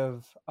kind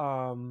of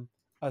a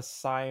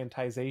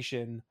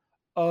scientization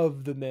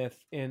of the myth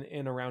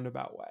in a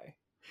roundabout way.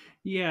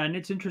 Yeah, and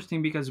it's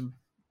interesting because,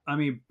 I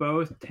mean,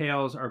 both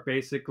tales are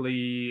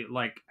basically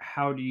like,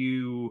 how do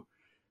you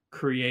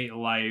create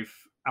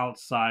life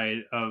outside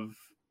of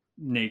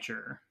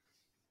nature?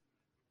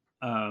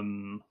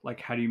 Like,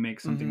 how do you make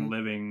something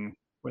living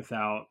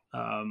without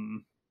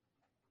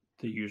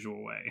the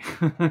usual way?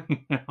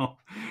 You know?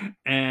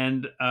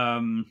 And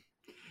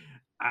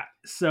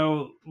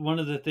so one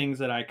of the things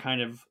that I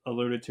kind of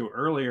alluded to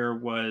earlier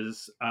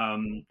was,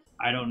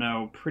 I don't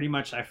know, pretty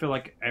much I feel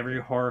like every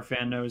horror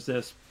fan knows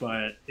this,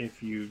 but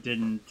if you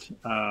didn't,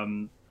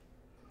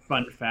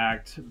 fun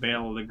fact,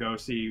 Bela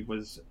Lugosi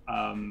was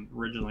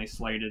originally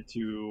slated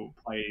to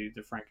play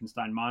the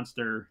Frankenstein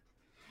monster.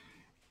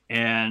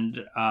 And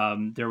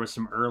there was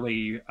some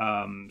early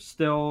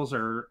stills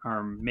or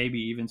maybe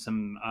even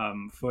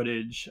some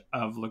footage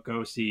of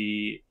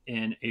Lugosi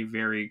in a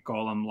very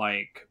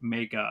golem-like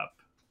makeup,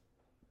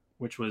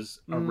 which was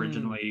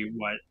originally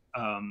what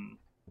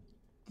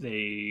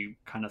they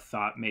kind of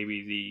thought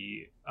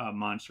maybe the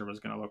monster was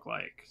going to look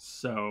like.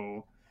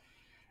 So,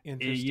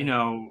 you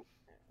know,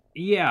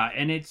 yeah,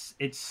 and it's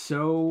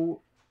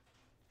so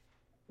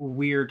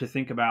weird to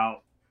think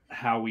about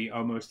how we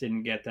almost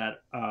didn't get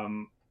that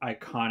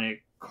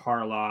iconic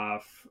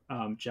Karloff,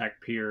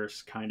 Jack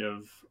Pierce kind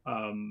of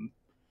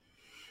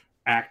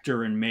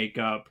actor and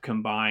makeup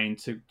combined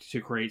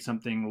to create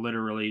something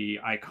literally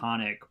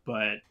iconic.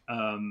 But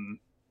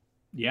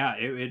yeah,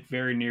 it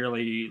very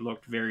nearly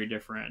looked very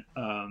different.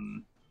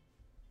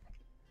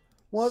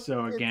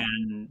 So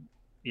again,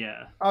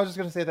 yeah. I was just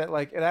going to say that,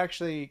 like, it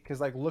actually, because,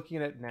 like, looking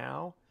at it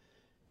now,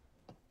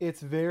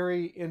 it's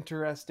very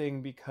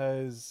interesting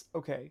because,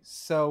 okay,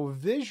 so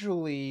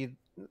visually,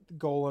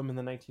 Golem in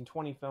the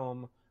 1920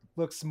 film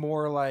looks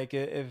more like,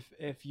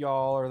 if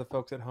y'all or the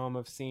folks at home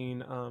have seen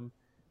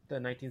the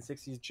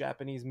 1960s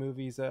Japanese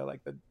movies,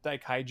 like the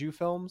Daikaiju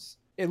films,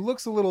 it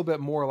looks a little bit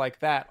more like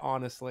that,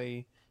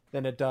 honestly,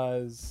 than it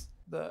does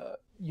the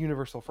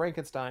Universal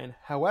Frankenstein.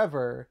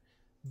 However,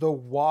 the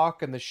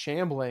walk and the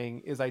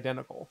shambling is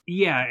identical.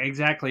 Yeah,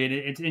 exactly. And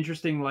it's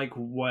interesting, like,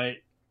 what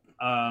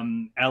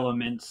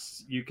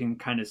elements you can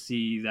kind of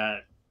see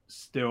that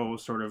still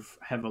sort of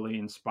heavily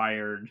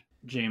inspired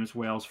James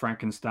Whale's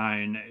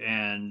Frankenstein,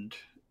 and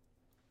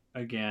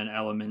again,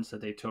 elements that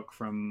they took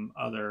from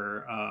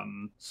other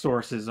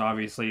sources,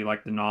 obviously,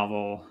 like the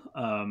novel,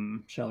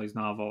 Shelley's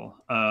novel.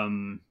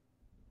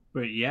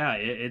 But yeah,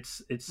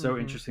 it's so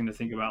interesting to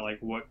think about, like,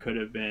 what could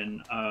have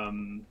been.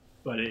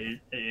 But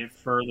it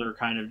further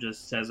kind of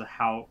just says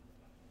how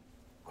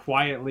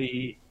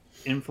quietly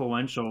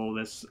influential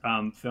this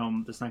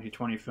film, this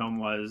 1920 film,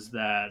 was.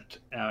 That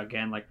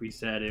again, like we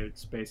said,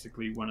 it's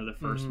basically one of the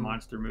first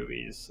monster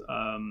movies,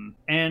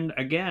 and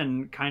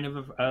again, kind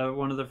of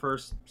one of the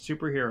first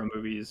superhero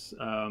movies.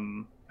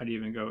 I'd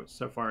even go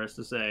so far as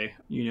to say,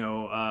 you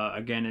know,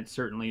 again, it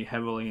certainly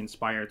heavily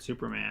inspired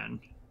Superman.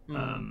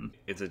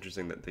 It's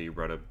interesting that you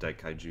brought up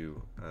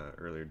Daikaiju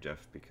earlier,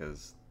 Jeff,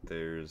 because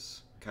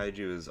there's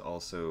kaiju is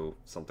also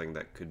something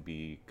that could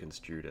be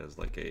construed as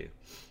like a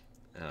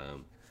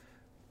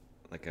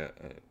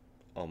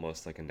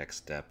almost like a next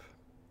step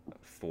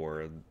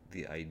for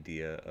the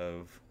idea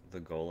of the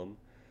golem,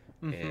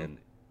 and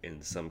in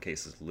some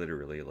cases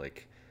literally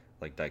like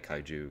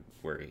Daikaiju,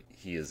 where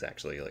he is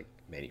actually like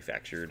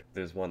manufactured.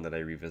 There's one that I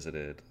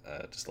revisited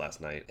just last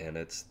night, and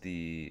it's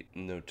the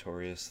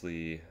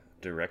notoriously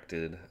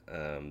directed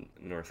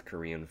North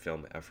Korean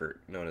film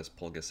effort known as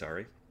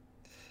Pulgasari.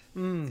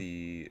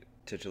 The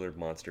titular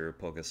monster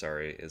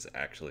Pulgasari is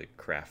actually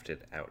crafted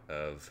out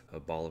of a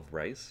ball of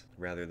rice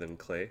rather than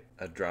clay.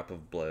 A drop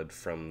of blood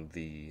from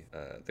the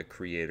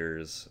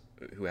creators,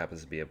 who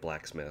happens to be a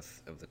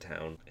blacksmith of the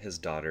town. His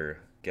daughter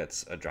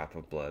gets a drop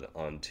of blood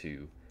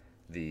onto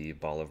the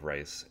ball of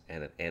rice,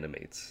 and it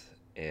animates,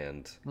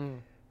 and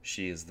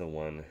she is the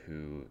one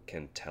who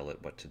can tell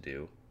it what to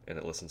do, and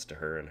it listens to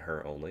her and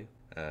her only.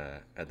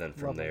 And then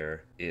from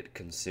there, it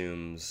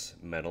consumes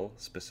metal,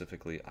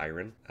 specifically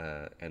iron,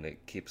 and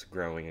it keeps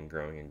growing and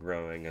growing and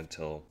growing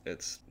until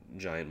it's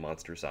giant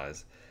monster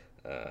size.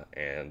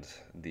 And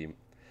the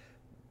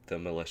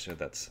militia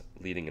that's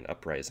leading an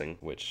uprising,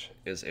 which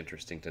is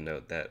interesting to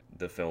note that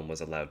the film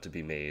was allowed to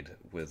be made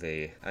with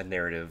a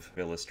narrative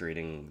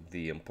illustrating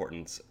the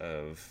importance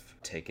of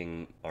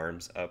taking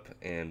arms up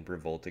and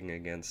revolting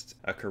against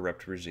a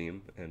corrupt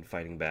regime and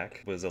fighting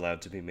back, was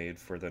allowed to be made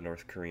for the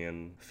North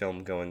Korean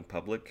film going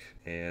public.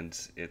 And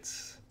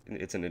it's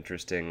an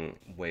interesting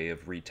way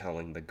of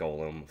retelling the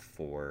golem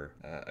for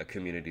a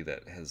community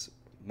that has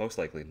most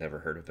likely never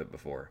heard of it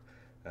before.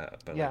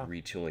 but Yeah. like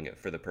retooling it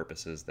for the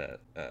purposes that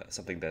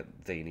something that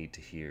they need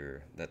to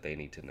hear, that they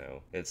need to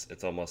know.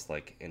 It's almost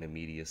like an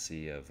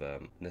immediacy of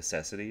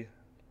necessity,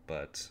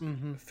 but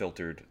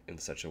filtered in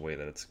such a way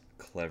that it's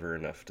clever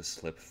enough to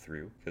slip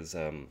through. Because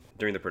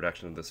during the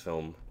production of this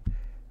film,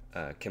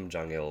 Kim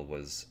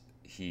Jong-il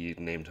he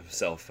named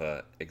himself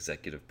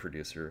executive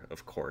producer,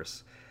 of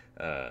course.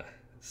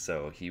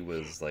 So he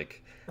was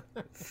like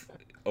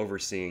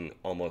overseeing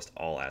almost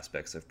all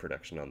aspects of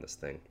production on this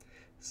thing.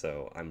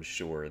 So I'm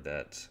sure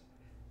that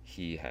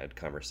he had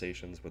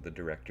conversations with the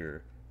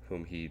director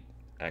whom he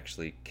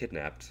actually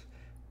kidnapped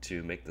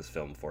to make this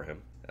film for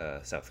him,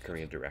 South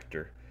Korean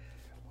director.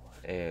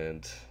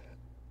 And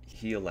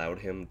he allowed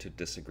him to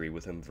disagree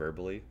with him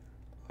verbally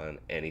on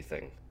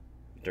anything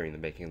during the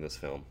making of this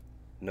film.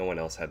 No one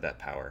else had that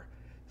power.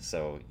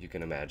 So you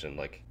can imagine,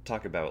 like,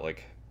 talk about,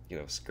 like, you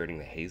know, skirting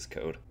the Hays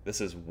Code. This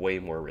is way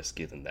more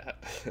risky than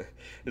that.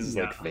 This is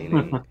like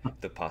feigning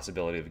the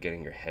possibility of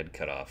getting your head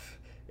cut off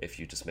if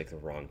you just make the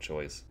wrong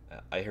choice.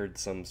 I heard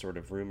some sort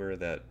of rumor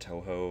that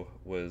Toho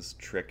was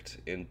tricked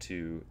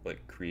into,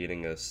 like,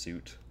 creating a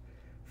suit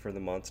for the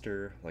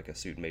monster, like a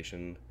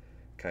suitmation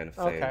kind of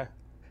thing. Okay.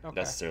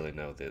 Necessarily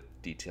know the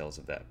details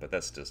of that, but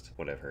that's just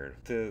what I've heard.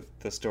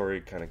 The story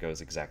kind of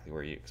goes exactly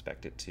where you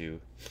expect it to,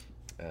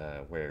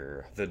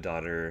 where the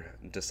daughter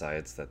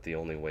decides that the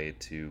only way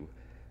to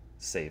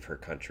save her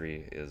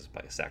country is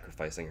by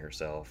sacrificing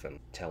herself and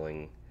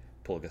telling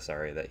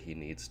Pulgasari that he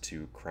needs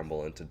to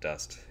crumble into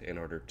dust in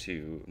order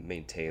to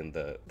maintain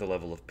the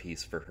level of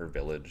peace for her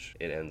village.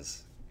 It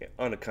ends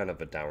on a kind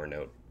of a dour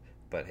note,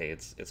 but hey,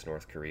 it's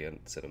North Korean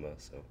cinema,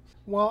 so.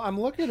 Well, I'm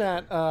looking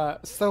at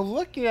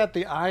looking at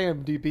the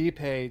IMDb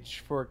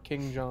page for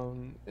Kim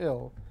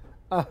Jong-il.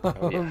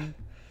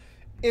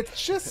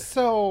 It's just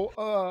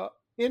so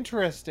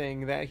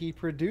interesting that he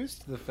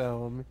produced the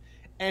film,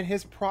 and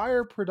his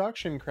prior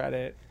production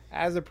credit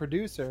as a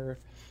producer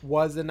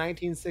was the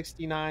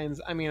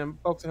 1969's, I mean,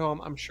 folks at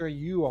home, I'm sure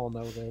you all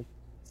know this,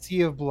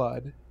 Sea of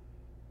Blood.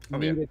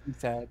 Needed, he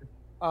said.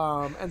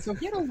 And so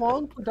he had a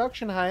long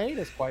production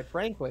hiatus, quite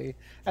frankly.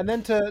 And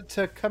then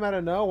to come out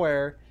of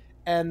nowhere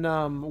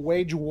and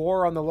wage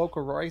war on the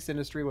local rice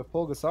industry with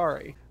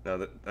Pulgasari. No,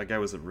 that guy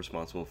was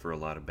responsible for a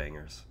lot of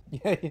bangers.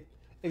 Yeah,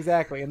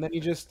 exactly. And then he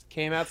just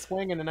came out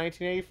swinging in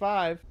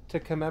 1985 to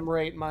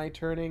commemorate my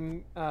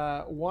turning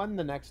 1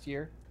 the next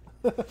year.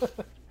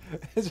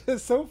 It's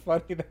just so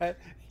funny that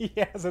he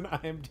has an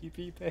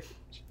IMDb page.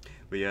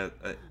 But yeah,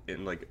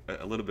 and like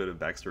a little bit of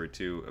backstory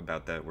too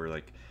about that, where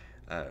like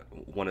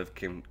one of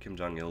Kim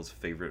Jong-il's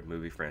favorite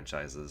movie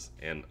franchises,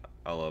 and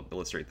I'll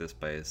illustrate this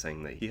by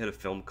saying that he had a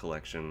film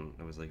collection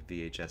that was like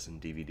VHS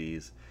and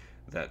DVDs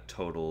that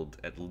totaled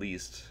at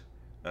least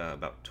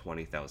about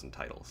 20,000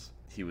 titles.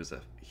 He was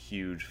a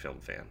huge film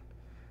fan.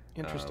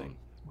 Interesting.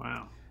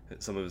 Wow.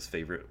 Some of his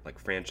favorite like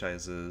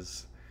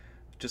franchises,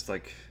 just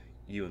like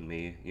you and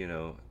me, you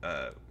know,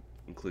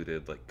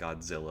 included like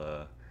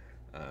Godzilla,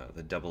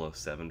 the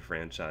 007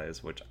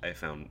 franchise, which I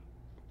found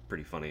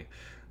pretty funny.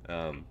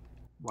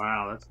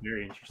 Wow, that's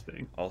very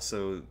interesting.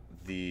 Also,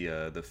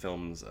 the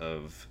films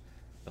of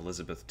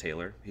Elizabeth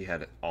Taylor. He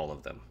had all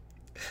of them.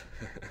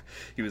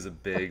 He was a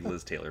big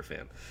Liz Taylor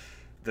fan.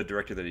 The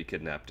director that he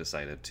kidnapped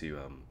decided to,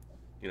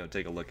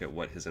 take a look at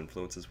what his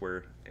influences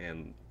were,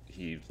 and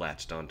he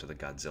latched onto the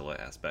Godzilla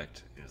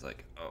aspect. He was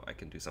like, "Oh, I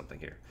can do something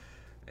here,"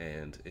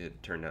 and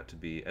it turned out to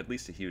be at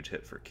least a huge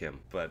hit for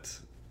Kim. But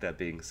that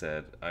being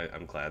said,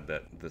 I'm glad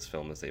that this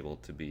film is able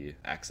to be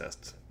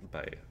accessed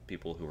by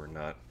people who are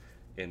not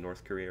in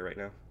North Korea right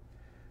now.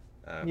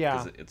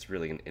 Because it's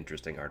really an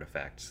interesting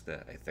artifact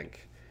that I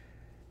think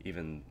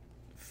even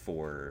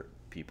for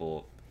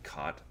people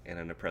caught in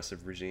an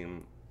oppressive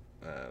regime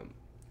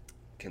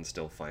can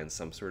still find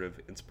some sort of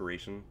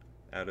inspiration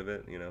out of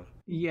it, you know?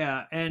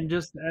 Yeah, and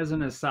just as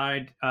an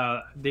aside,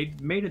 they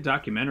made a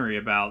documentary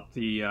about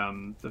the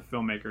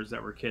filmmakers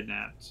that were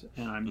kidnapped,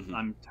 and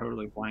I'm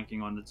totally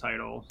blanking on the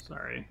title.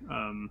 Sorry.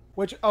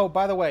 Which, oh,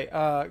 by the way,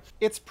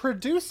 its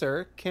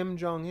producer Kim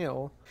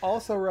Jong-il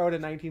also wrote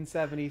in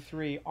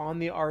 1973 On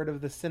the Art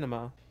of the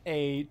Cinema,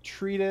 a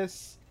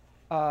treatise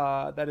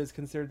that is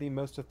considered the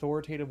most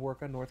authoritative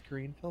work on North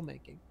Korean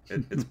filmmaking.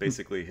 It's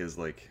basically his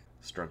like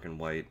Strunk and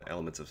White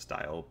Elements of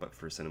Style, but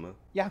for cinema.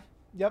 Yeah.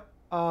 Yep.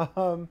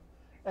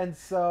 And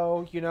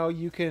so,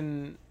 you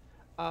can,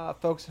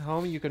 folks at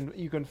home, you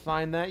can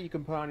find that. You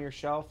can put on your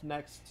shelf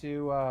next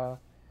to,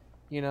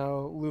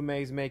 Lou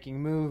May's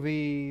Making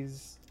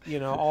Movies,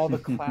 all the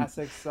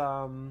classics,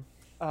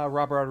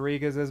 Robert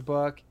Rodriguez's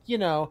book,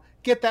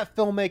 get that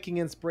filmmaking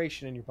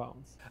inspiration in your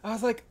bones. I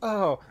was like,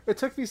 oh, it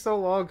took me so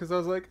long because I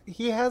was like,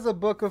 he has a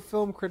book of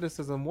film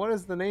criticism. What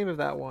is the name of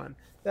that one?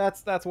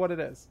 That's what it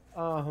is.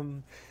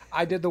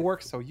 I did the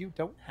work, so you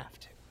don't have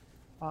to.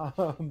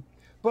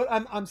 But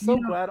I'm so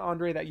glad,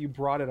 Andre, that you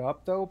brought it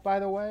up, though, by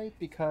the way,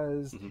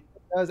 because it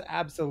does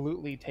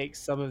absolutely take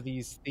some of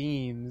these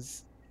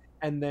themes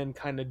and then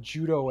kind of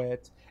judo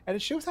it. And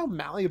it shows how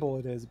malleable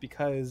it is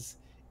because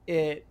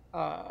it,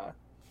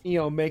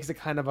 makes it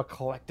kind of a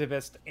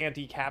collectivist,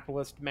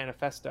 anti-capitalist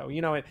manifesto,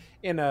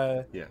 in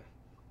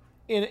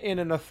in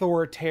an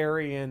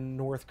authoritarian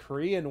North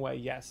Korean way,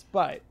 yes,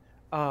 but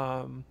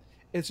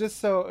it's just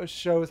so it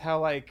shows how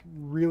like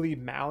really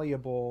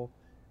malleable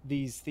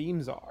these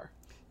themes are.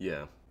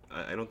 Yeah,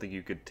 I don't think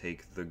you could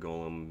take the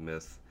golem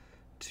myth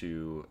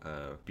to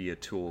be a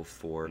tool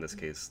for, in this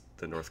case,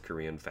 the North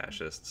Korean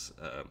fascists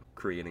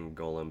creating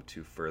golem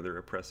to further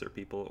oppress their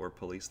people or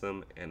police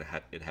them, and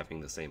it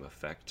having the same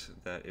effect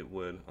that it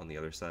would on the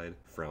other side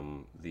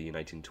from the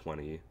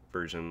 1920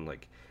 version.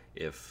 Like,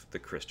 if the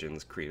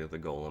Christians created the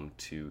golem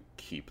to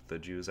keep the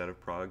Jews out of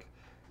Prague,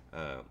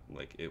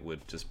 like, it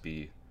would just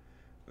be,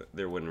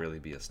 there wouldn't really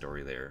be a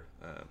story there.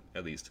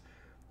 At least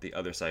the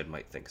other side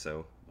might think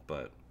so,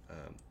 but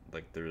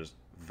like, there's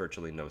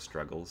virtually no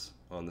struggles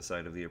on the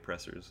side of the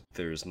oppressors.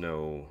 There's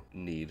no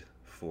need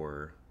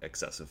for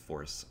excessive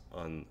force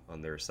on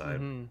their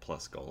side,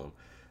 plus golem.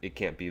 It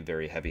can't be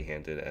very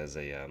heavy-handed as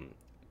a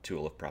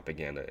tool of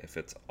propaganda if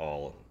it's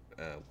all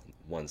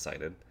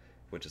one-sided,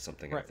 which is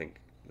something I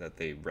think that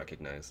they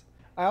recognize.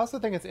 I also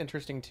think it's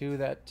interesting too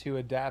that to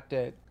adapt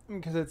it,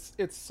 because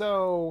it's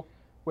so,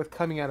 with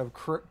coming out of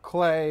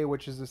clay,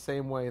 which is the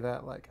same way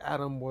that like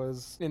Adam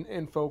was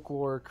in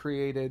folklore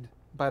created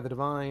by the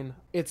divine,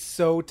 it's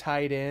so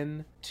tied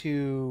in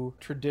to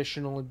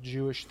traditional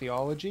Jewish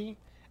theology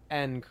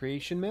and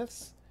creation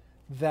myths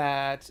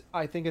that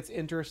I think it's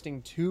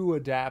interesting to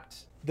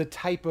adapt the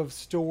type of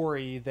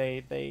story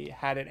they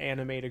had it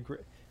animated,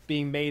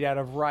 being made out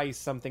of rice,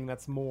 something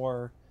that's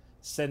more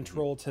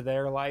central to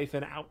their life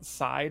and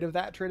outside of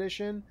that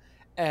tradition.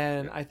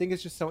 And I think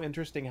it's just so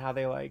interesting how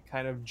they like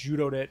kind of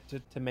judoed it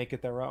to make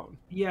it their own.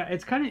 Yeah,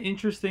 it's kind of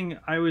interesting.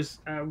 I was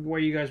while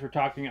you guys were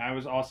talking, I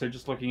was also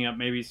just looking up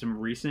maybe some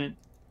recent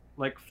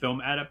like film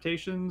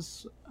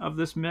adaptations of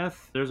this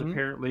myth. There's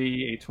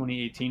apparently a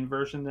 2018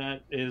 version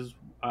that is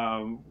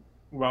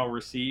well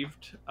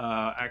received.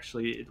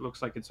 Actually, it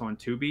looks like it's on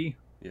Tubi.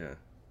 Yeah,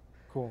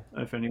 cool.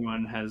 If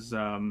anyone has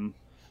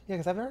yeah,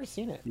 because I've never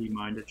seen it. Do you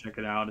mind to check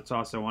it out? It's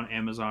also on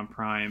Amazon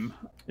Prime.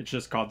 It's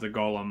just called The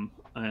Golem.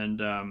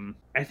 And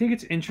I think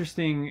it's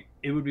interesting.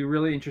 It would be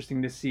really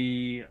interesting to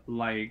see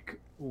like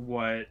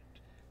what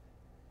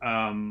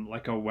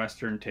like a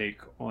Western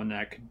take on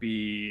that could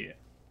be,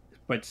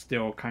 but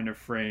still kind of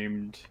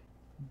framed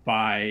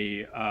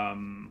by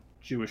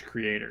Jewish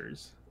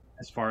creators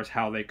as far as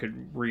how they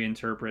could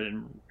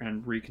reinterpret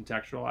and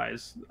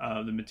recontextualize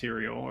the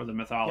material or the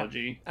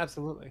mythology. Yeah,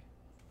 absolutely.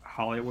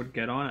 Hollywood,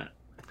 get on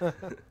it.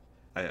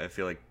 I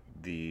feel like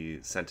the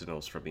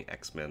Sentinels from the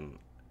X-Men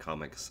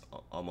comics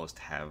almost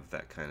have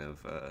that kind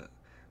of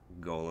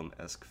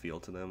golem-esque feel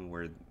to them,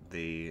 where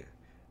they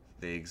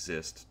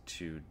exist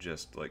to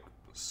just like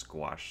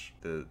squash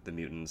the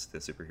mutants, the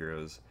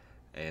superheroes,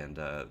 and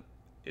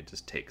it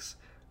just takes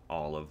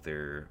all of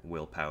their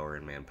willpower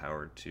and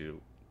manpower to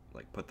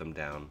like put them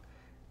down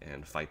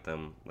and fight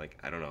them. Like,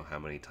 I don't know how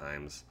many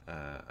times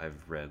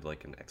I've read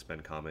like an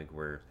X-Men comic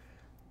where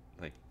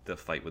like the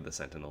fight with the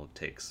Sentinel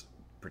takes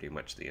pretty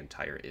much the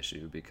entire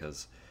issue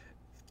because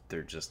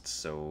they're just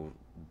so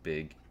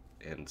big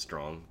and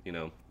strong, you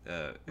know.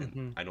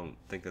 And I don't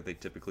think that they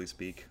typically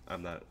speak.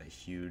 I'm not a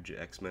huge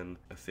X-Men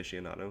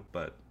aficionado,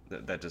 but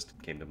that just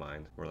came to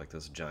mind. Or like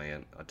those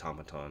giant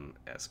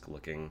automaton-esque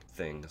looking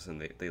things,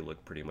 and they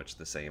look pretty much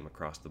the same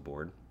across the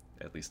board,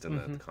 at least in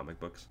the comic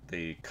books.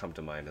 They come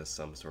to mind as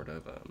some sort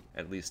of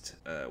at least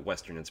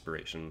Western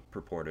inspiration,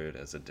 purported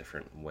as a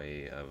different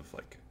way of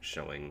like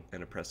showing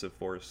an oppressive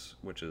force,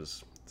 which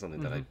is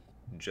something that I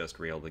just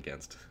railed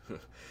against,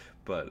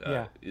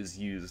 but is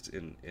used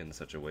in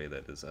such a way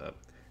that is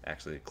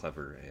actually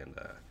clever and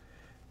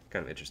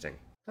kind of interesting.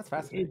 That's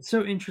fascinating. It's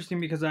so interesting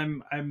because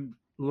I'm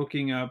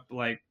looking up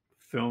like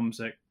films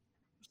that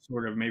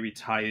sort of maybe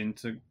tie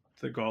into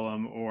the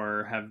Golem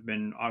or have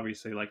been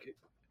obviously like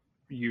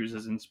used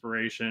as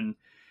inspiration,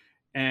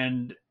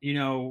 and you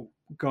know,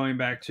 going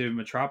back to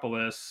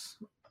Metropolis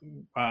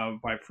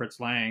by Fritz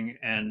Lang,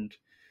 and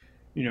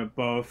you know,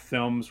 both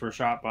films were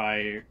shot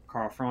by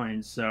Karl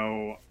Freund.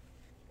 So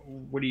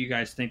what do you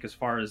guys think as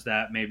far as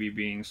that maybe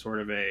being sort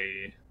of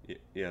a...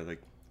 Yeah,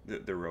 like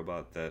the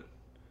robot that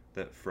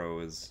Fro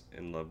is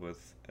in love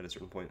with at a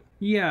certain point.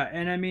 Yeah,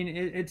 and I mean,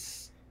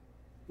 it's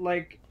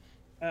like,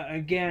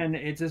 again,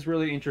 it's this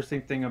really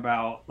interesting thing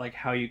about like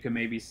how you can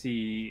maybe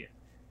see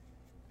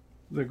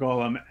the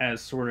Golem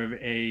as sort of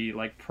a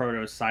like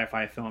proto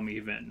sci-fi film,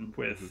 even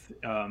with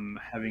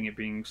having it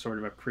being sort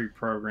of a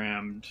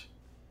pre-programmed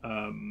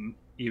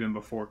even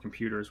before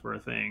computers were a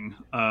thing.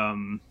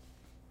 And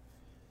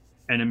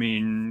I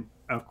mean,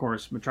 of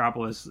course,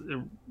 Metropolis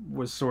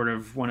was sort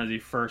of one of the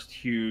first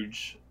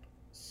huge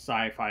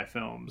sci-fi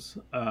films.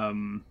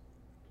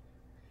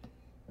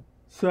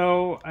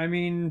 So, I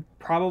mean,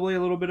 probably a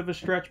little bit of a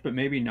stretch, but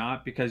maybe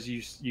not, because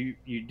you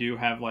do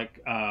have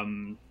like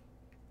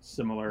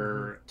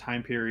similar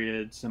time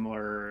period,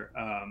 similar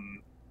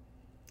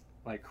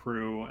like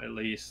crew at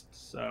least.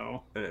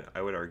 So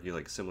I would argue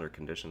like similar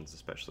conditions,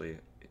 especially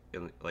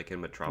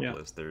in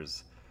Metropolis.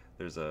 There's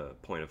a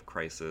point of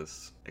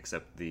crisis,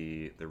 except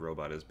the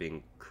robot is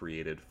being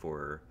created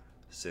for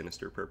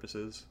sinister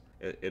purposes.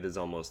 It is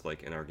almost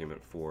like an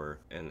argument for,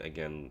 and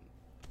again,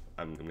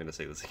 I'm going to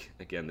say this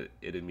again.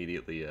 It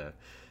immediately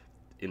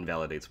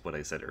invalidates what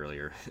I said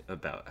earlier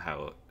about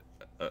how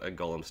a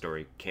Golem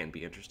story can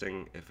be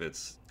interesting if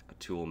it's a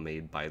tool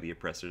made by the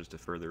oppressors to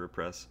further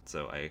oppress.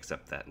 So I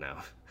accept that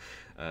now.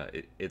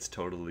 It's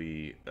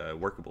totally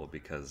workable,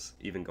 because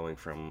even going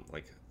from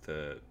like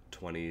the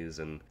 20s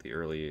and the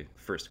early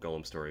first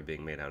Golem story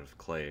being made out of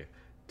clay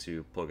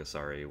to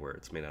Pulgasari where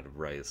it's made out of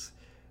rice,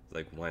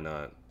 like why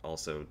not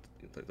also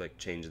like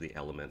change the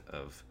element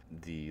of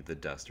the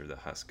dust or the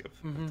husk of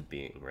the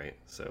being, right?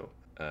 So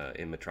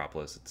in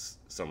Metropolis it's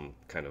some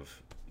kind of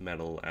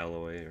metal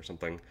alloy or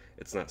something.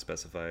 It's not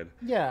specified.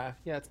 Yeah,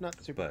 it's not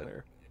super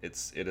clear.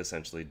 It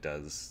essentially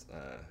does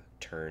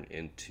turn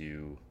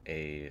into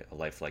a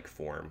lifelike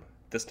form.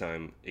 This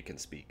time it can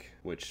speak,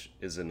 which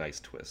is a nice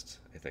twist,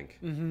 I think.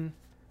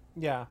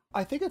 Yeah,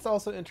 I think it's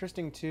also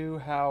interesting too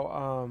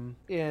how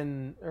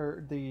in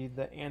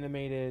the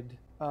animated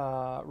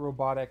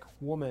robotic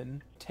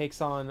woman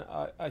takes on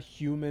a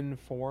human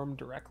form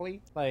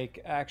directly,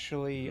 like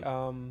actually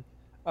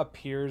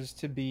appears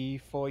to be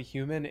fully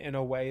human in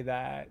a way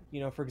that,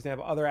 for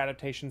example, other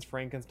adaptations,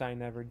 Frankenstein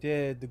never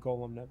did, the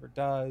Golem never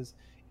does.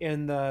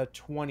 In the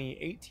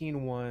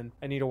 2018 one,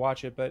 I need to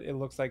watch it, but it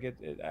looks like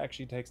it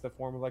actually takes the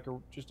form of like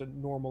just a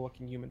normal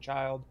looking human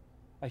child,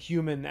 a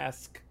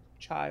human-esque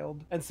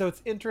child. And so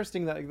it's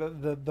interesting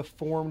that the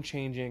form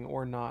changing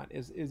or not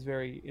is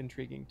very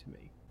intriguing to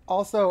me.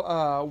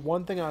 Also,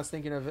 one thing I was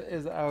thinking of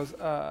is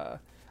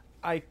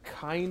I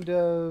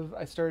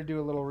started to do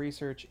a little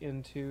research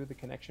into the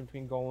connection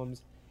between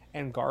golems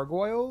and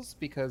gargoyles,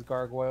 because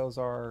gargoyles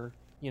are,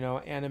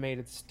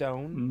 animated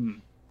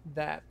stone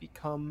that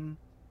become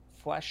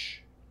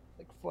flesh,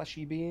 like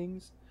fleshy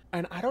beings.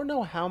 And I don't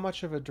know how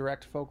much of a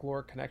direct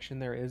folklore connection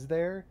there is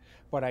there,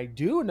 but I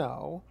do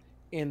know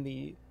in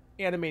the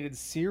animated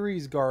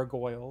series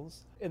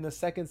Gargoyles, in the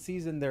second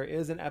season, there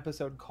is an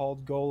episode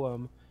called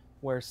Golem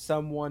where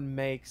someone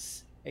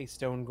makes a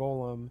stone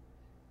golem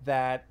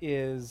that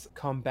is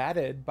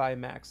combated by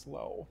Max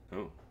Lowe.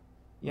 Oh.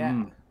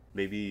 Yeah.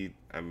 Maybe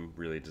I'm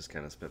really just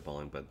kind of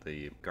spitballing, but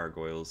the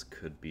gargoyles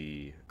could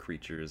be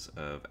creatures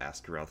of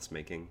Astaroth's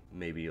making.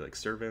 Maybe like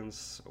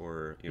servants,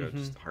 or,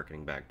 just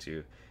harkening back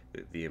to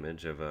the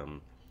image of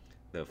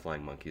the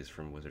flying monkeys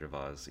from Wizard of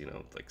Oz,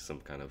 like some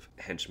kind of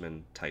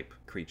henchman type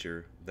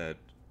creature that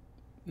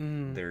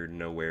they're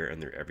nowhere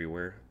and they're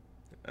everywhere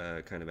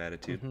kind of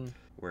attitude,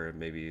 where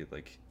maybe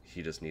like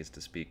he just needs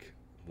to speak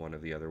one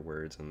of the other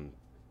words and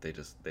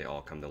they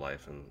all come to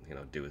life and,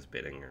 do his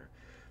bidding, or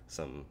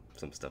some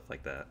stuff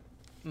like that.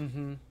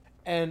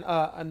 And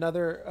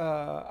another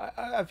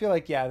I feel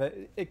like that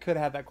it could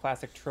have that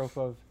classic trope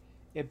of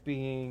it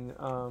being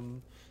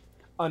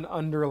an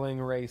underling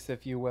race,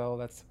 if you will,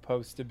 that's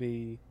supposed to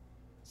be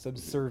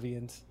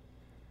subservient,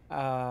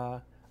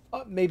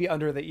 maybe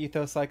under the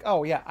ethos like,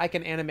 oh yeah, I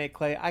can animate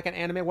clay, I can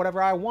animate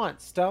whatever I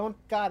want, stone,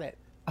 got it.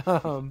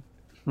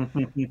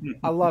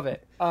 I love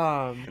it.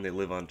 And they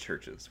live on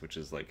churches, which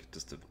is like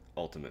just an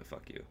ultimate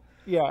fuck you.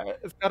 Yeah,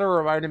 it's kind of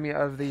reminded me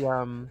of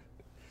the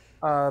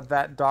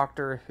that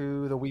Doctor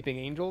Who, the Weeping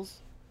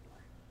Angels,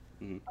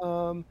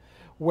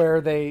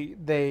 where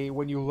they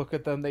when you look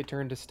at them they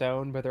turn to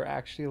stone, but they're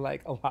actually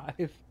like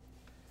alive.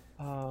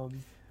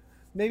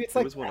 Maybe it's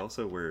there like was one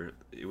also where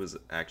it was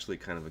actually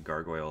kind of a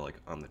gargoyle like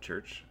on the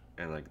church,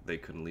 and like they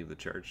couldn't leave the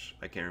church.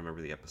 I can't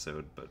remember the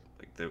episode, but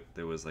like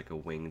there was like a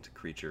winged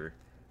creature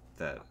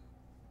that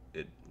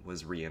it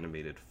was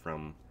reanimated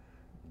from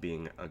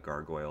being a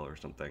gargoyle or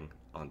something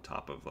on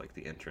top of like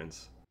the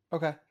entrance.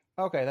 Okay,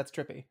 that's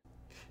trippy.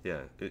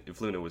 Yeah, if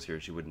Luna was here,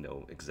 she would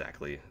know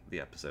exactly the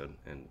episode,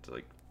 and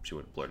like she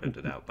would have blurted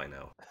it out by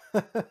now.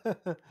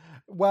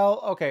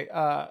 Well, okay,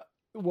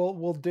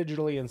 we'll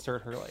digitally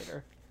insert her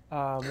later.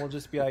 We'll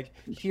just be like,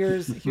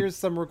 here's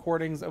some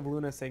recordings of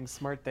Luna saying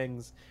smart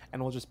things,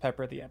 and we'll just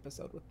pepper the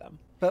episode with them.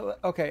 But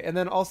okay, and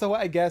then also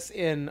I guess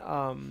in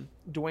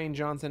Dwayne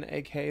Johnson,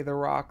 aka The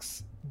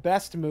Rock's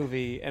best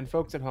movie, and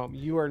folks at home,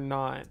 you are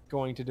not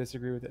going to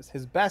disagree with this.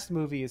 His best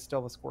movie is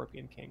still The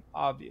Scorpion King,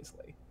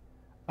 obviously.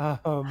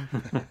 But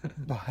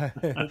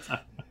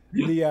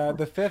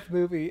the fifth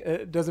movie,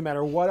 it doesn't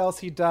matter what else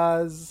he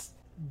does,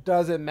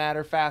 doesn't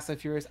matter. Fast and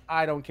Furious,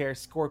 I don't care.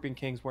 Scorpion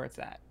King's where it's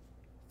at.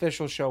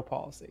 Official show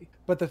policy.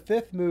 But the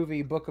fifth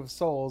movie, Book of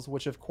Souls,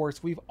 which of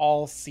course we've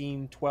all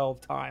seen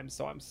 12 times,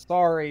 so I'm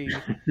sorry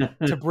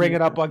to bring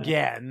it up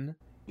again.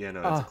 Yeah,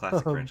 no, it's a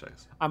classic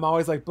franchise. I'm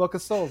always like, Book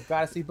of Souls,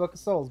 gotta see Book of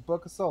Souls,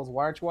 Book of Souls.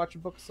 Why aren't you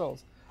watching Book of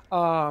Souls?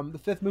 The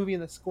fifth movie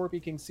in the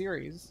Scorpion King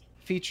series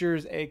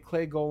features a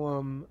clay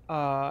golem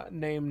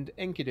named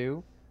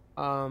Enkidu,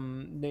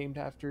 named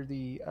after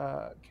the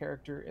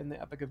character in the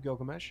Epic of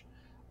Gilgamesh,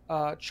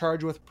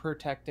 charged with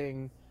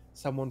protecting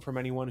someone from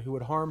anyone who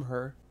would harm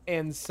her.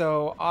 And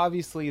so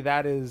obviously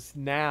that is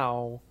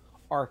now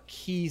our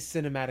key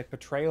cinematic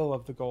portrayal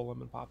of the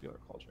golem in popular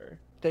culture.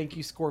 Thank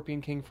you,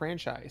 Scorpion King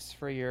franchise,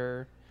 for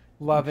your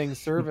loving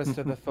service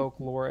to the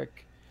folkloric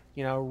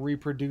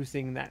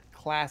reproducing that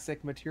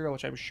classic material,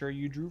 which I'm sure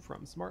you drew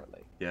from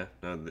smartly. Yeah,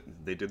 no,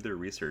 they did their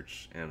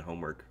research and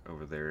homework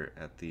over there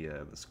at the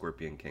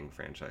Scorpion King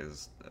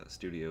franchise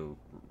studio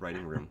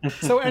writing room.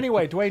 So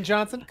anyway, Dwayne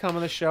Johnson, come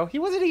on the show. He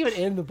wasn't even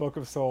in the Book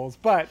of Souls,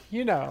 but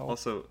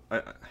Also,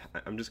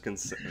 I'm just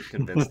convinced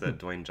that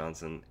Dwayne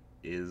Johnson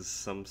is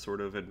some sort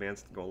of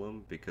advanced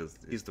golem because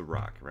he's The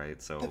Rock,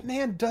 right? So the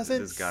man doesn't.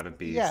 There's got to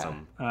be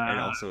some, and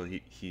also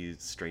he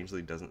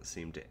strangely doesn't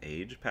seem to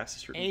age past a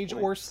certain age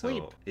point, or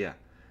sleep. So, yeah,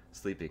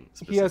 sleeping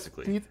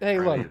specifically. Hey,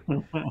 look,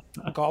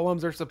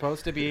 golems are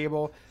supposed to be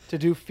able to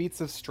do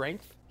feats of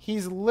strength.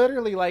 He's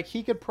literally like,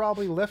 he could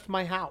probably lift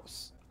my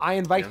house. I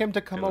invite him to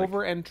come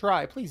over and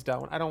try. Please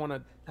don't. I don't want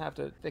to have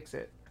to fix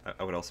it.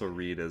 I would also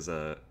read as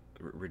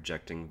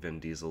rejecting Vin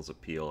Diesel's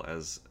appeal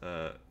as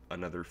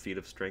another feat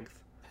of strength.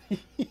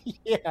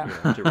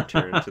 Yeah. To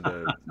return to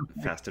the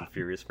Fast and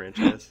Furious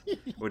franchise,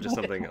 which is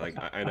something like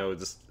I know it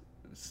just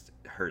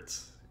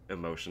hurts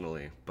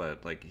emotionally,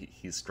 but like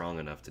he's strong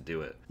enough to do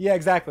it. Yeah,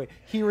 exactly.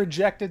 He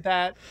rejected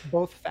that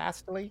both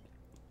fastly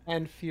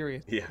and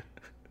furiously.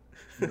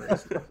 Yeah.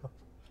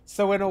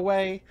 So in a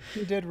way,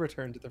 he did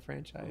return to the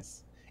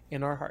franchise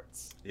in our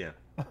hearts. Yeah.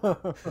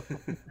 No,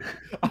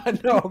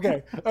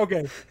 okay.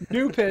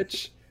 New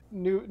pitch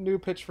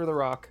for The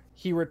Rock.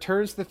 He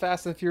returns to the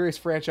Fast and Furious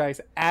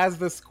franchise as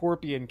the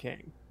Scorpion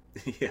King.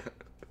 Yeah.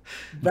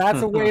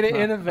 That's a way to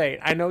innovate.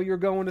 I know you're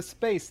going to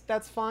space.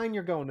 That's fine,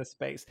 you're going to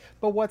space.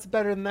 But what's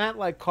better than that?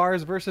 Like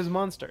Cars versus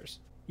Monsters.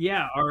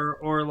 Yeah,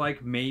 or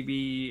like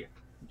maybe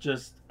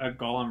just a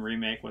Gollum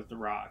remake with The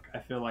Rock. I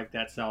feel like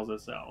that sells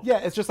itself. Yeah,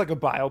 it's just like a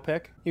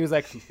biopic. He was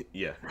like,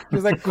 yeah, he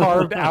was like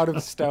carved out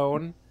of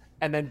stone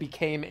and then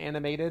became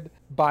animated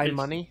by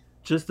money.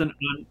 Just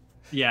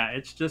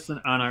it's just an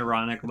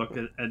unironic look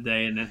at a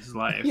day in his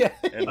life. Yeah.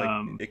 And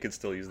like, it could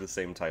still use the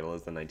same title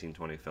as the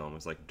 1920 film.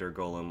 It's like Der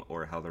Golem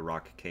or How the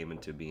Rock Came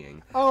into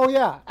Being. Oh,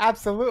 yeah,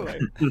 absolutely.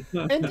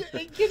 And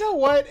you know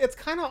what? It's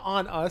kind of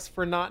on us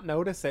for not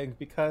noticing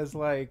because,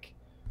 like,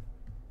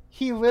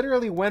 he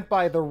literally went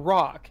by The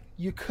Rock.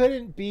 You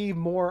couldn't be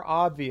more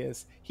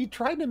obvious. He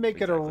tried to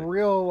make it a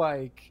real,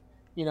 like,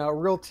 a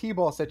real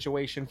T-ball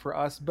situation for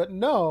us. But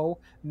no,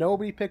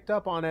 nobody picked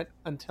up on it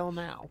until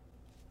now.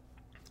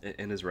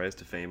 And his rise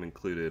to fame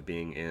included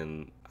being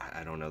in,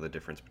 I don't know the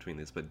difference between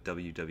these, but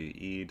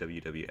WWE,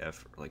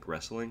 WWF, like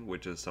wrestling,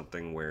 which is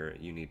something where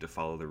you need to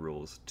follow the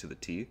rules to the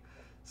T.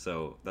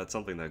 So that's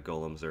something that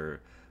golems are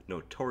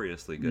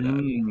notoriously good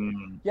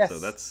at. Yes. So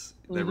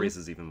that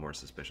raises even more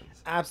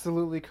suspicions.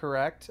 Absolutely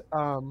correct.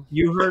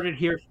 You heard it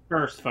here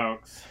first,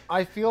 folks.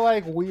 I feel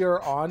like we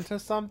are on to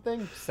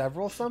something,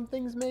 several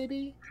somethings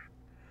maybe.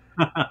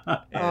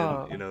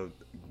 And,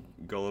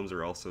 golems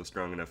are also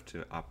strong enough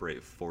to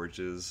operate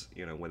forges,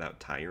 without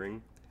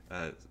tiring,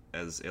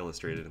 as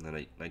illustrated in the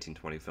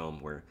 1920 film,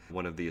 where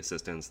one of the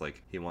assistants,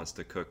 like, he wants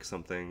to cook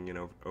something,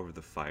 over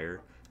the fire,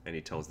 and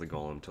he tells the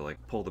golem to, like,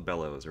 pull the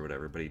bellows or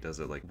whatever, but he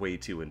does it, like, way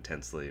too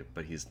intensely,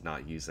 but he's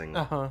not using,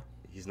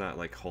 he's not,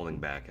 like, holding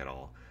back at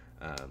all.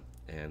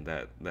 And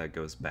that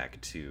goes back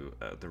to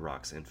The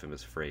Rock's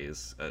infamous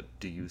phrase,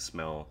 do you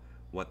smell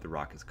what The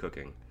Rock is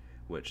cooking?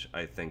 Which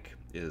I think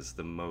is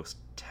the most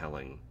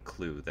telling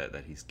clue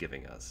that he's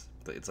giving us.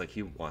 It's like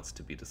he wants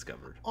to be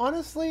discovered.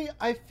 Honestly,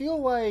 I feel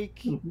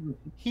like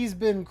he's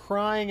been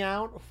crying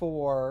out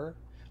for,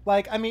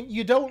 like, I mean,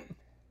 you don't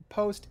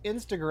post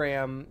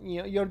Instagram,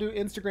 you don't do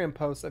Instagram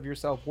posts of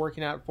yourself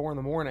working out at 4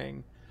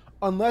 a.m.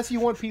 unless you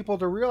want people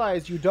to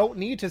realize you don't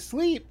need to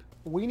sleep.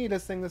 We need to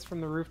sing this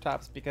from the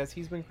rooftops because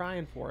he's been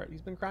crying for it.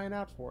 He's been crying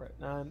out for it.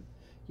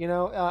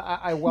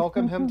 I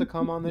welcome him to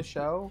come on the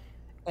show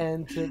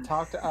and to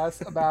talk to us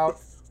about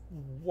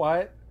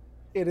what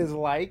it is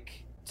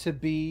like to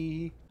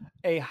be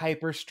a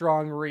hyper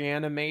strong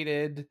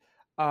reanimated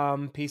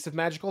piece of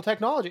magical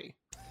technology.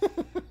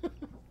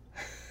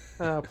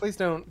 Please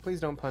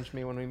don't punch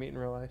me when we meet in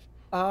real life.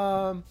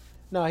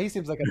 No, he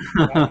seems like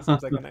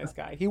a nice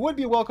guy. He would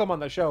be welcome on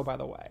the show, by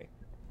the way.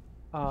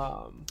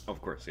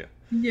 Of course, yeah.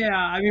 Yeah,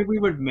 I mean, we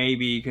would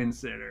maybe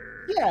consider.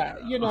 Yeah,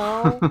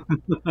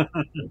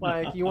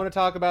 like, you want to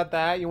talk about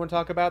that? You want to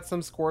talk about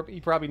some Scorpion? He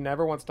probably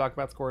never wants to talk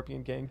about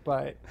Scorpion King,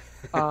 but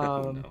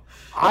No.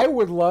 I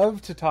would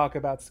love to talk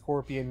about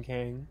Scorpion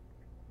King,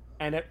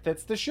 and it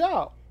fits the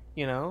show.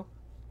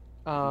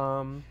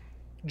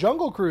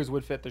 Jungle Cruise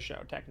would fit the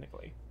show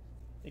technically,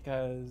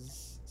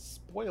 because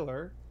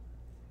spoiler,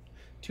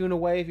 tune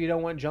away if you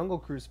don't want Jungle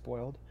Cruise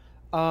spoiled.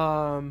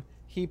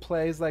 He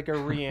plays like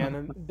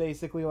a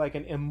basically like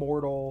an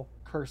immortal,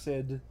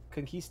 cursed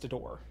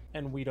conquistador,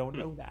 and we don't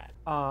know that.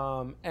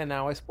 And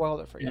now I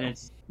spoiled it for you.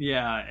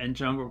 And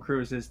Jungle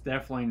Cruise is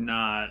definitely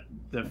not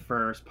the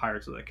first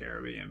Pirates of the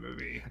Caribbean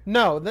movie.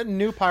 No, the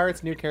new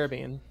Pirates, New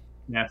Caribbean.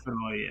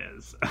 Definitely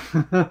is.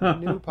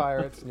 New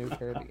Pirates, New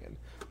Caribbean.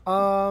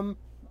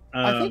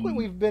 I think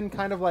we've been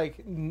kind of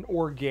like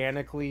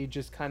organically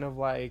just kind of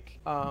like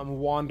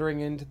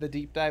wandering into the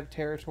deep dive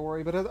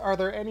territory, but are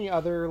there any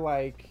other,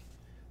 like,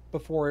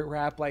 before we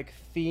wrap, like,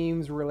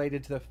 themes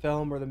related to the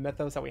film or the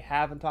mythos that we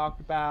haven't talked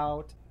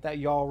about that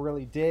y'all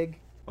really dig?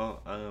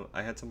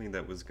 I had something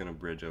that was going to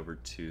bridge over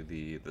to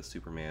the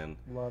Superman.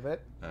 Love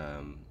it.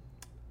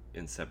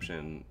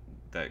 Inception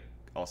that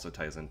also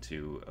ties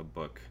into a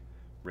book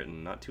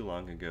written not too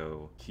long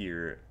ago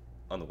here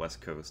on the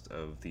west coast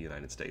of the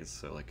United States.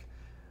 So like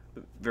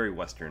very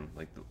Western,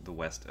 like the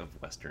west of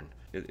Western.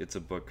 It's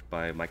a book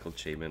by Michael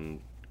Chabon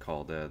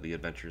called The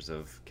Adventures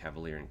of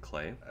Kavalier and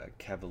Clay.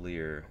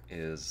 Kavalier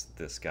is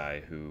this guy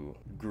who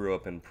grew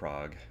up in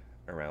Prague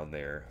around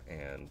there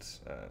and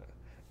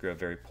grew up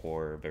very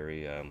poor,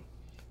 very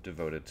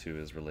devoted to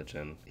his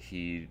religion.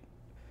 He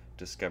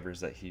discovers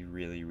that he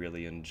really,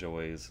 really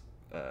enjoys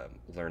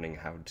learning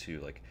how to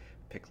like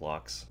pick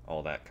locks,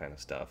 all that kind of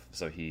stuff.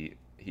 So he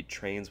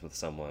trains with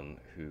someone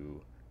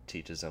who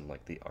teaches him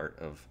like the art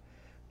of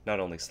not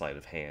only sleight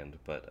of hand,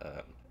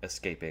 but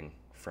escaping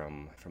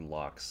from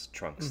locks,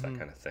 trunks, that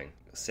kind of thing.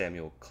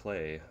 Samuel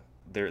Clay,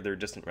 they're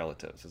distant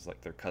relatives. It's like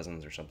they're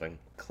cousins or something.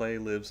 Clay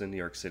lives in New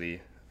York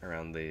City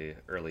around the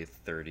early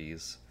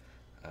 30s.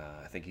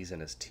 I think he's in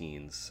his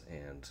teens,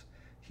 and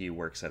he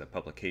works at a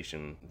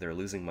publication. They're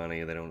losing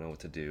money. They don't know what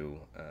to do.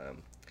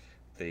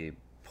 They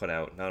put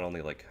out not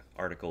only like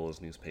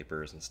articles,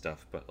 newspapers and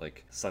stuff, but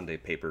like Sunday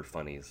paper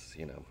funnies,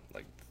 you know,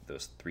 like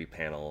those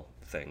 3-panel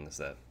things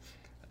that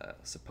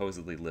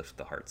supposedly lift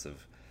the hearts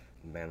of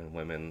men and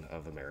women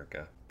of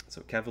America.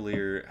 So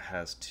Kavalier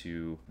has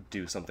to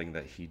do something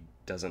that he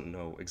doesn't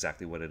know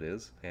exactly what it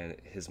is, and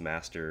his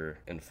master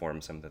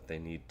informs him that they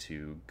need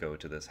to go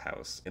to this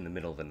house in the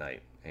middle of the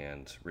night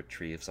and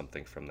retrieve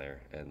something from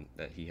there, and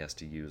that he has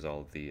to use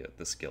all the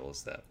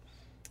skills that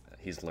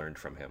he's learned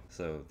from him.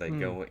 So they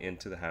go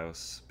into the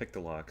house, pick the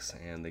locks,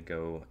 and they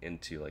go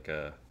into like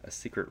a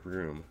secret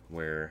room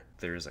where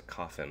there's a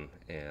coffin,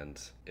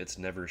 and it's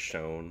never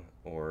shown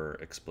or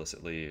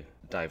explicitly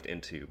dived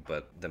into,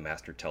 but the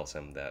master tells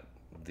him that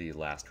the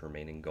last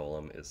remaining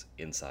golem is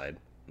inside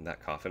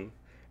that coffin,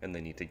 and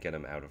they need to get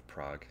him out of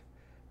Prague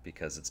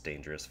because it's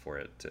dangerous for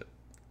it to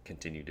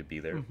continue to be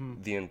there.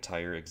 The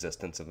entire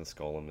existence of this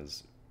golem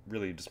is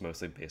really just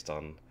mostly based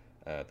on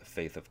the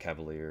faith of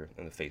Kavalier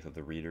and the faith of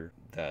the reader,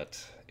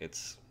 that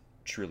it's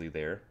truly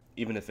there.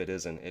 Even if it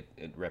isn't,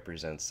 it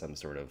represents some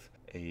sort of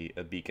a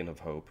beacon of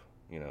hope,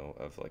 you know,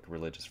 of like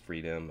religious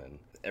freedom and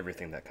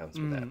everything that comes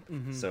with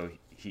that. So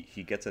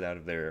he gets it out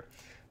of there,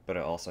 but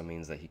it also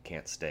means that he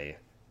can't stay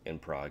in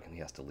Prague and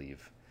he has to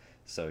leave.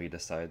 So he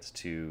decides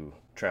to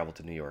travel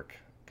to New York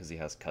because he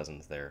has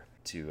cousins there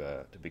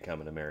to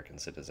become an American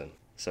citizen.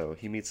 So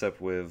he meets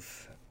up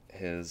with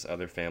his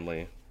other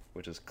family,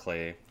 which is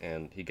Clay,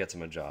 and he gets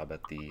him a job at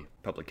the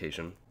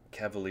publication.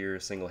 Kavalier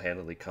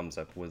single-handedly comes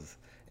up with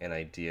an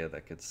idea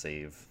that could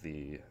save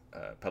the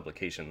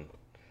publication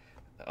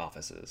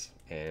offices,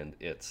 and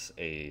it's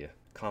a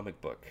comic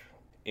book.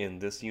 In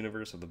this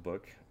universe of the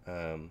book,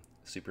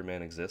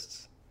 Superman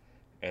exists,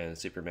 and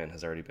Superman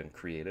has already been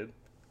created,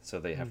 so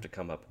they have to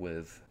come up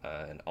with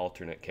an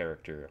alternate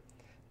character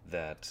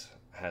that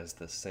has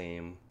the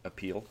same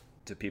appeal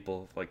to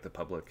people like the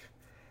public,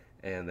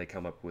 and they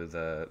come up with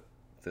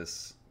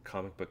this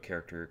comic book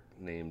character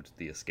named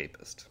the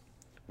Escapist,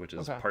 which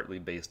is partly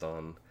based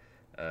on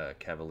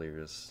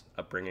Kavalier's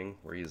upbringing,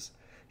 where he's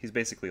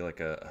basically like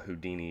a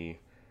Houdini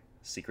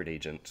secret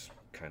agent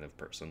kind of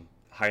person.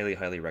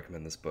 Highly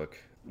recommend this book.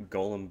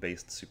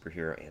 Golem-based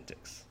superhero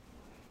antics.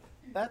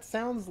 That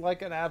sounds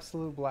like an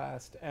absolute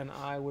blast, and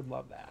I would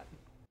love that.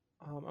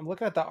 I'm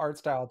looking at the art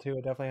style too.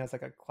 It definitely has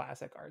like a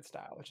classic art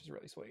style, which is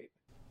really sweet.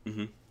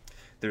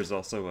 There's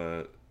also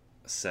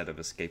a set of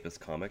Escapist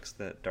comics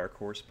that Dark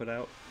Horse put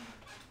out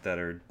that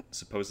are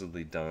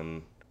supposedly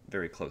done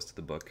very close to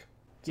the book.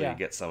 So you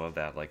get some of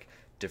that, like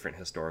different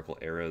historical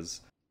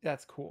eras.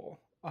 That's cool.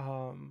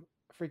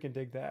 Freaking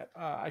dig that.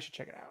 I should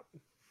check it out.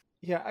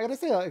 Yeah, I gotta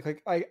say,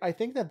 like I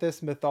think that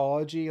this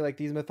mythology, like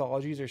these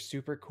mythologies, are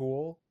super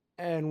cool,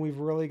 and we've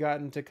really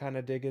gotten to kind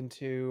of dig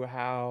into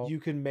how you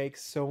can make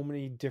so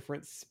many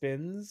different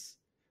spins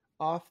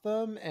off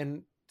them,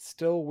 and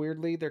still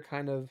weirdly they're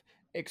kind of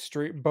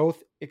extreme.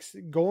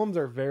 Golems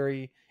are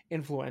very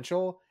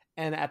influential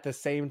and at the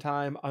same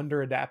time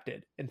under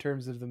adapted in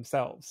terms of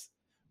themselves,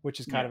 which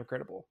is kind of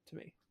incredible to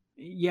me.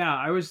 Yeah,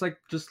 I was like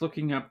just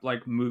looking up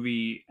like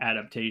movie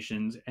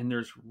adaptations, and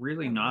there's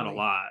really not a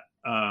lot.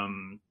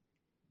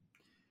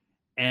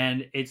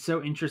 And it's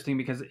so interesting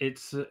because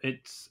it's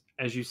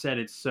as you said,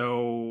 it's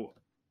so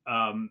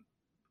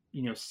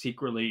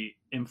secretly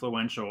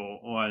influential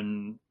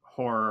on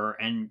horror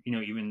and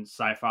even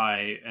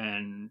sci-fi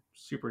and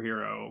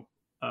superhero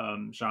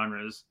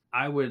genres.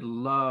 I would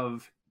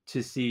love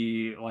to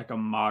see like a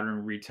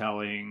modern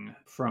retelling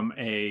from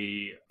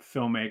a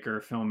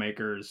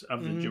filmmakers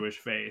of the Jewish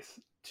faith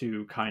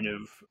to kind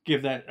of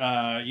give that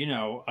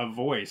a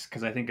voice,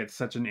 because I think it's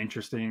such an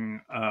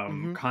interesting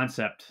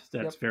concept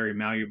that's very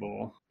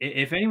malleable.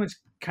 If anyone's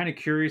kind of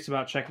curious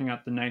about checking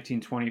out the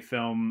 1920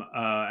 film,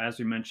 as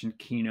we mentioned,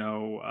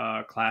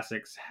 Kino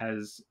Classics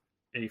has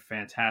a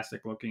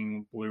fantastic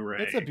looking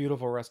Blu-ray. It's a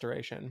beautiful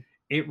restoration.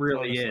 It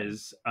really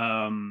is.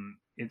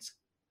 It's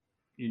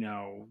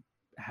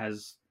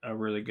has a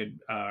really good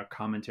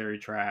commentary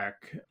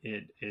track.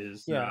 It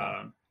is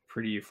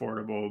pretty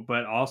affordable.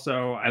 But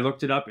also, I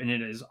looked it up, and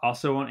it is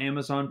also on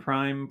Amazon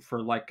Prime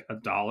for like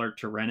 $1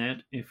 to rent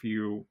it if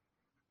you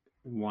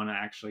want to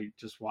actually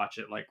just watch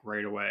it like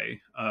right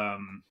away,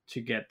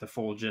 to get the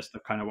full gist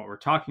of kind of what we're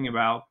talking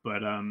about.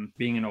 But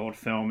being an old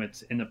film,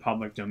 it's in the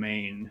public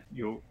domain.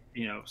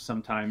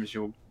 Sometimes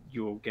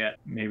you'll get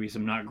maybe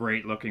some not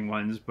great looking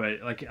ones,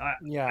 but like I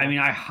mean,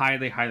 I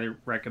highly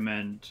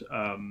recommend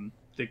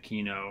the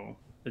Kino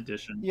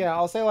edition. Yeah,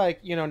 I'll say,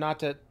 like, not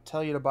to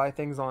tell you to buy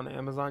things on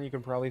Amazon. You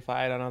can probably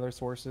find it on other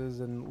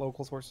sources, and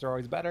local sources are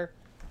always better.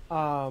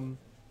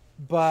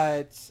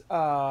 But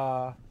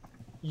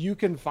you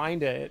can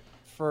find it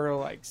for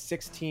like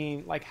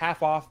 16, like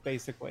half off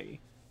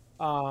basically,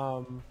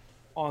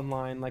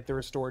 online, like the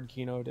restored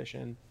Kino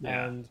edition.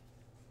 Yeah. And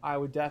I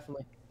would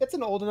definitely, it's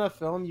an old enough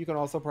film you can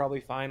also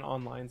probably find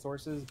online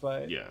sources,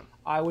 but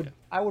I would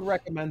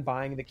recommend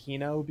buying the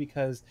Kino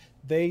because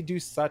they do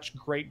such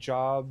great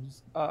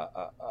jobs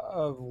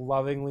of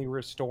lovingly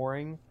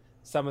restoring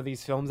some of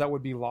these films that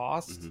would be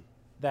lost,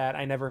 that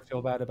I never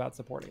feel bad about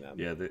supporting them.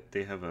 Yeah,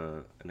 they have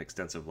an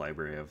extensive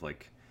library of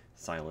like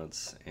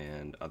silence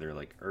and other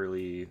like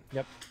early,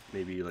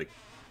 maybe like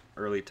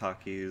early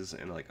talkies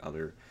and like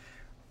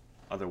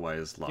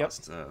otherwise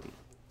lost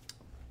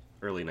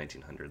early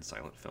 1900s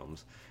silent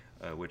films,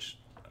 which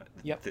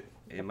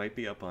it might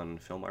be up on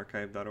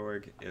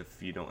filmarchive.org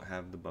if you don't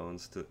have the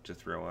bones to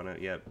throw on it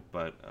yet.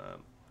 But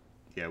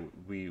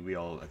we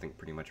all, I think,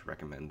 pretty much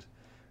recommend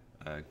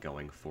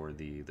going for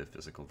the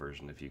physical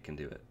version if you can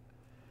do it.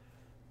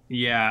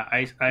 Yeah,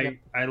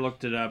 I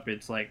looked it up.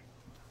 It's like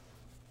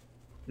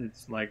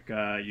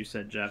you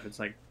said, Jeff. It's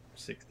like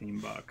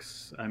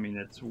 $16. I mean,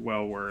 it's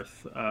well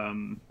worth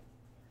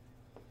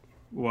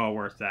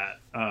that.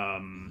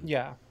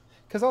 Yeah,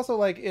 because also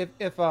like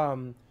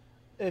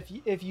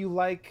if you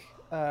like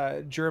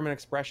German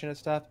expressionist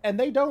stuff, and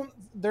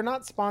they're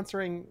not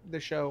sponsoring the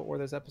show or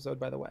this episode,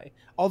 by the way,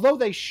 although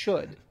they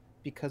should,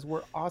 because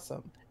we're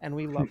awesome and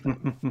we love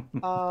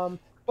them.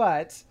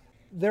 But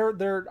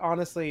they're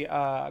honestly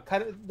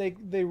kind of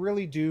they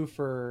really do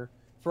for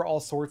all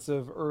sorts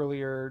of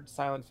earlier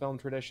silent film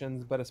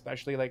traditions, but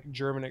especially like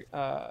German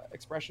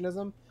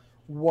expressionism,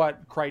 what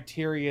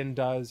Criterion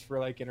does for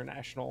like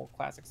international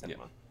classic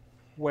cinema,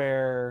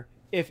 where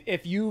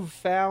if you've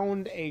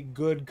found a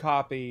good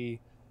copy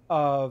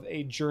of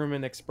a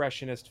German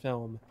expressionist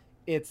film,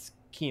 it's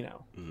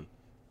Kino.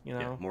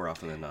 More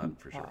often than not,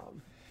 for sure.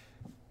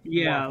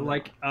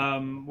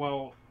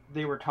 Well,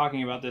 they were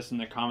talking about this in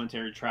the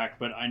commentary track,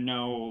 but I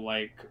know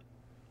like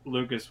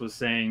Lucas was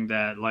saying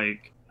that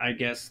like I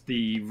guess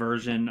the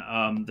version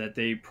that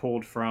they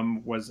pulled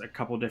from was a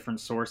couple different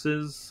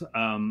sources.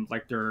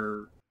 Like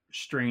there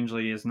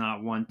strangely is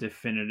not one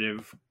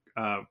definitive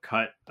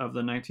cut of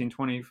the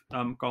 1920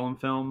 Gollum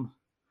film,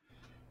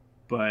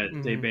 but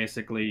they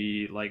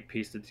basically like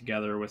pieced it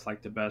together with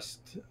like the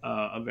best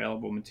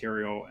available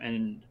material.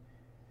 And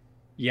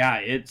yeah,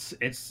 it's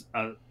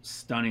a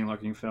stunning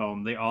looking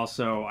film. They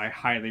also, I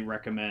highly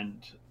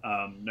recommend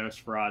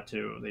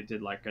Nosferatu. They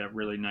did like a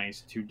really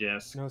nice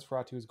 2-disc.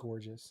 Nosferatu is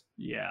gorgeous.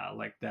 Yeah,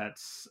 like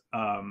that's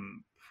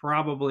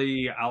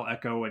probably, I'll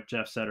echo what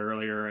Jeff said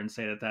earlier and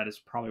say that is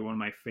probably one of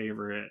my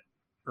favorite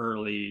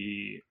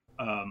early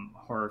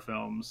horror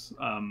films,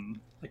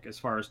 like as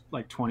far as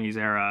like 20s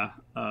era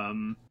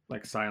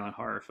like silent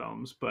horror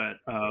films. But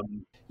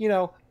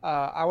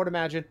I would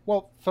imagine,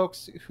 well,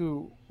 folks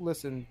who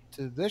listen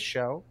to this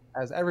show,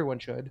 as everyone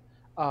should,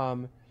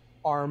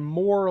 are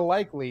more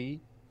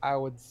likely, I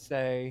would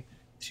say,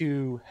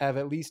 to have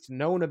at least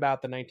known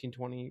about the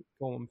 1920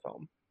 Golem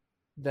film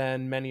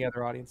than many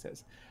other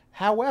audiences.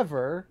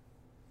 However,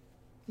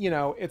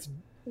 it's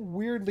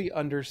weirdly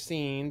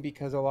underseen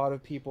because a lot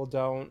of people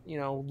don't,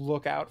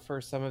 look out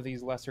for some of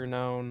these lesser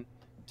known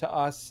to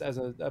us as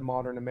a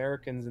modern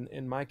Americans,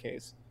 in my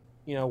case,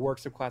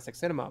 works of classic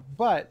cinema.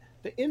 But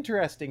the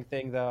interesting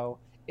thing, though,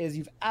 is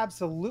you've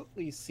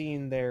absolutely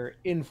seen their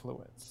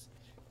influence,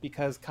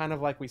 because kind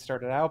of like we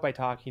started out by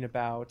talking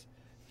about,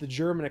 the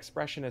German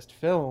expressionist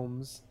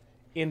films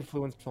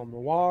influenced film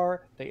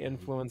noir. They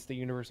influenced the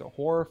Universal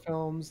horror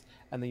films,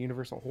 and the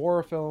Universal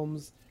horror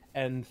films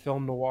and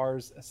film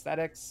noir's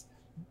aesthetics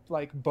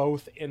like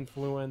both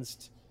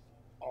influenced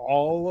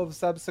all of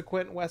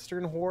subsequent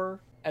Western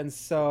horror. And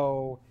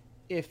so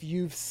if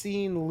you've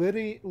seen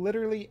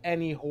literally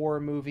any horror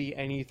movie,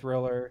 any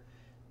thriller,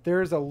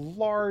 there's a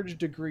large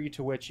degree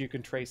to which you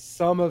can trace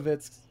some of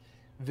its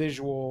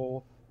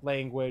visual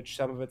language,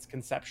 some of its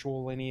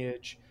conceptual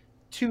lineage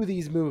to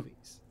these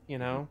movies,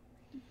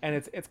 and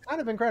it's kind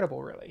of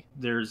incredible, really.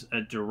 There's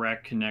a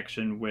direct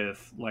connection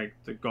with like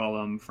the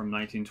Golem from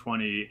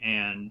 1920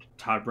 and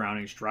Todd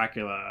Browning's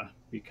Dracula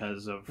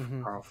because of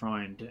Karl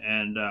Freund.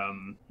 And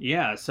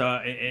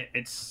so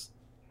it's,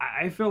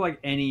 I feel like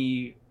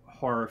any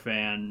horror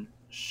fan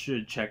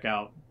should check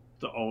out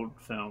the old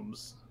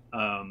films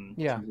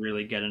to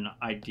really get an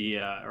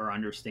idea or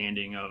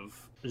understanding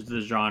of the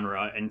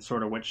genre and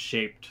sort of what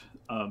shaped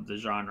the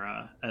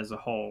genre as a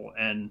whole.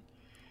 And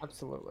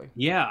Absolutely.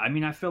 Yeah, I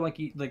mean, I feel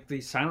like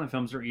these silent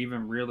films are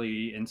even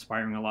really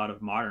inspiring a lot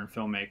of modern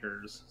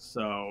filmmakers.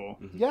 So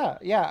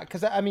Yeah,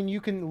 because I mean,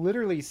 you can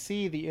literally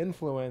see the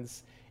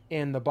influence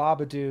in The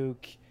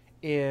Babadook,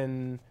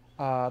 in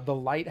The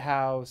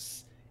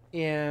Lighthouse,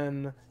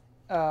 in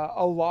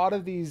a lot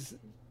of these,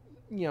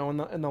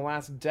 in the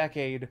last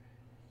decade.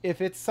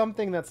 If it's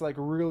something that's like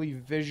really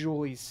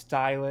visually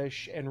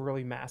stylish and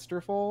really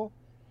masterful,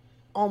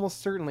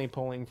 almost certainly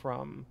pulling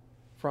from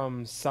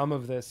some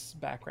of this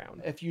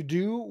background. If you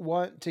do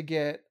want to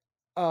get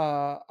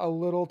a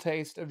little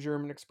taste of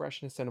German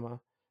expressionist cinema,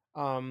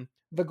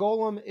 The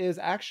Golem is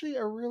actually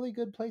a really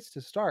good place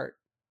to start.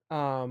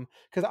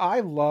 Because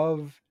I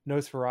love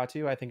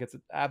Nosferatu. I think it's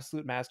an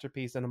absolute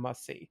masterpiece and a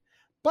must see.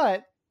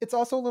 But it's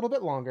also a little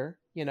bit longer,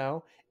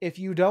 If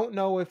you don't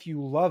know if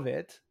you love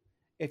it,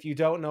 if you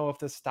don't know if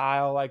the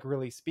style like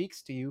really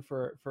speaks to you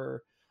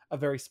for a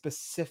very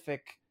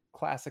specific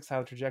classic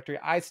silent trajectory,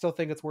 I still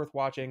think it's worth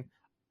watching.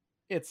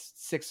 It's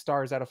 6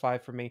 stars out of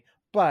 5 for me.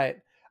 But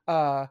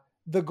The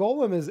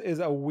Golem is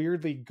a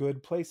weirdly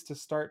good place to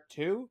start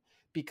too,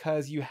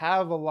 because you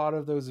have a lot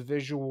of those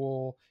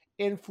visual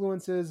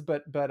influences,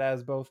 but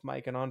as both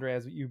Mike and Andre,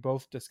 as you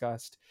both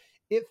discussed,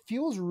 it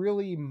feels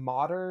really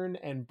modern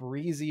and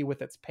breezy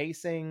with its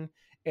pacing.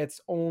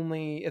 It's a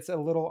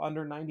little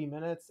under 90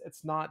 minutes.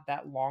 It's not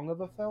that long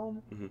of a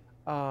film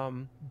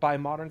by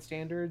modern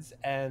standards,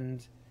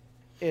 and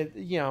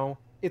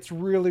it's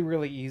really,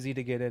 really easy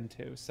to get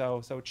into.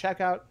 So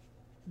check out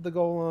The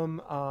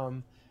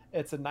Golem.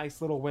 It's a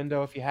nice little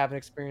window if you haven't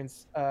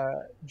experienced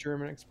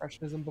German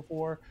expressionism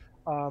before,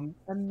 and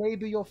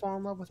maybe you'll fall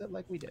in love with it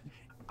like we did.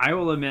 I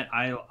will admit,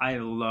 I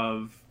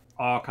love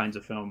all kinds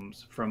of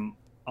films from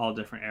all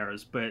different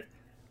eras, but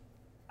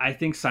I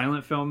think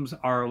silent films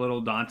are a little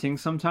daunting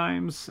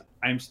sometimes.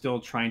 I'm still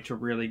trying to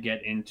really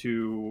get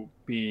into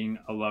being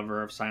a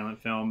lover of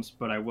silent films,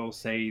 but I will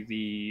say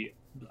the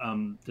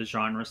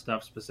genre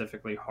stuff,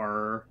 specifically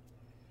horror,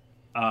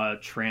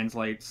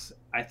 translates,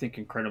 I think,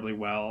 incredibly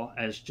well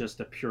as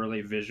just a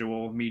purely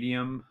visual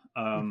medium,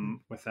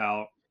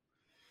 without,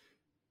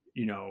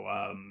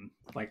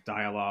 like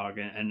dialogue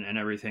and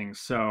everything.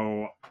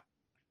 So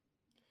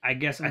I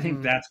guess I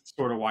think that's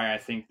sort of why I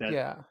think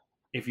that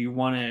if you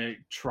want to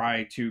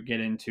try to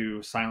get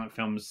into silent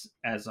films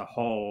as a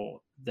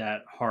whole,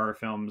 that horror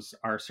films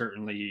are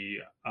certainly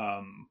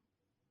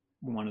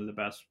one of the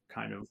best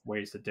kind of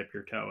ways to dip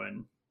your toe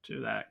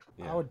into that.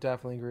 I would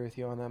definitely agree with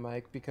you on that,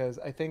 Mike, because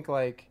I think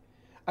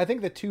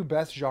the two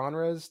best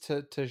genres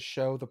to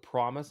show the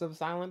promise of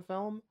silent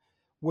film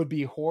would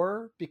be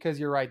horror, because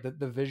you're right,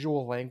 the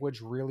visual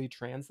language really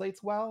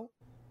translates well,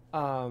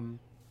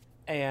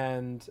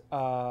 and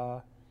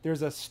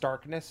there's a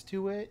starkness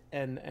to it,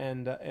 and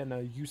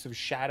a use of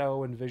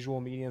shadow and visual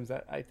mediums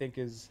that I think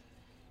is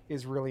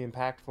really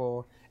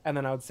impactful. And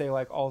then I would say,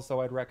 like,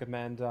 also I'd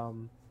recommend,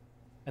 and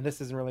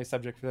this isn't really a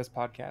subject for this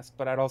podcast,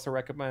 but I'd also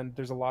recommend,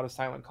 there's a lot of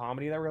silent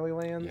comedy that really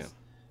lands,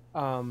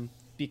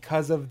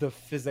 because of the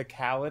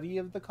physicality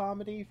of the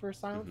comedy for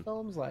silent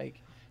films.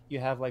 Like, you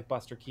have like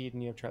Buster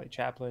Keaton, you have Charlie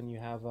Chaplin, you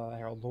have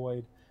Harold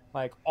Lloyd,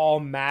 like all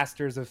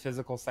masters of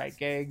physical sight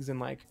gags and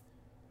like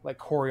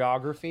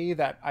choreography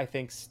that I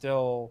think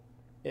still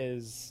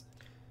is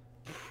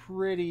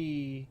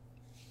pretty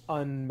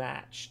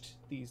unmatched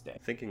these days.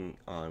 Thinking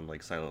on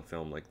like silent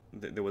film, like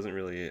there wasn't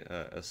really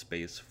a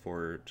space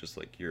for just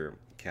like your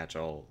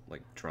catch-all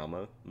like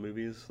drama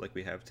movies like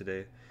we have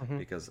today,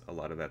 because a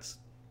lot of that's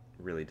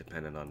really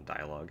dependent on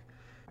dialogue,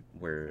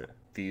 where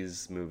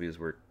these movies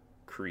were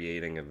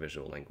creating a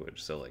visual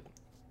language. So like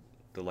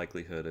the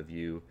likelihood of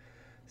you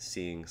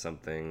seeing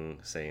something,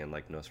 say in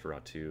like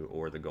Nosferatu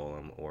or The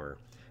Golem or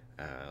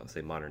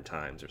say Modern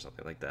Times or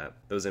something like that,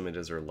 those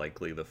images are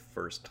likely the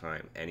first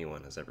time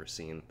anyone has ever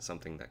seen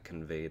something that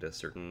conveyed a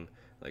certain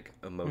like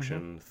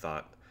emotion,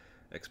 thought,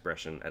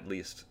 expression, at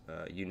least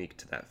unique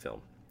to that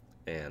film,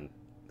 and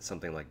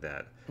something like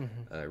that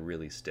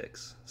really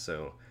sticks.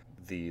 So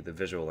the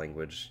visual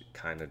language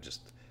kind of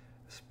just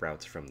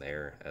sprouts from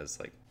there, as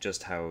like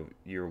just how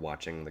you're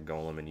watching The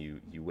Golem and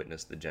you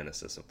witness the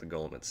genesis of the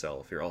golem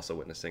itself, you're also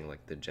witnessing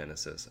like the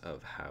genesis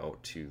of how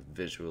to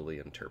visually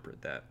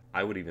interpret that.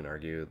 I would even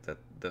argue that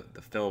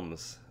the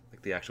films,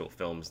 like the actual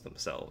films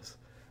themselves,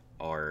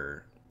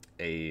 are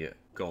a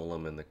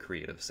golem in the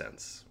creative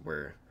sense,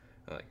 where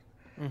like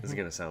this is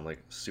gonna sound like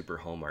super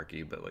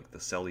hallmarky, but like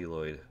the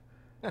celluloid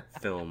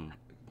film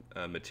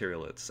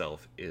material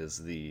itself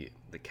is the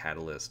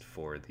catalyst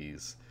for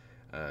these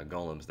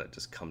golems that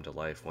just come to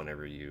life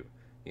whenever you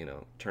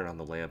turn on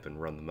the lamp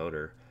and run the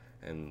motor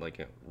and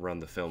like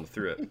run the film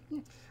through it.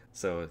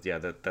 So yeah,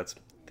 that's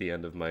the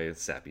end of my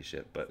sappy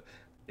shit. But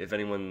if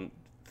anyone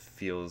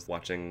feels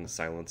watching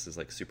silence is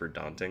like super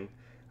daunting,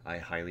 I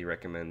highly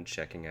recommend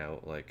checking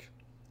out like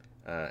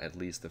at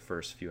least the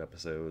first few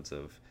episodes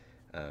of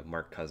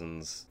Mark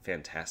Cousins'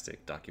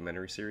 fantastic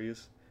documentary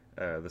series,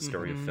 The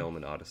Story of Film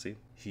and Odyssey.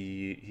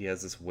 He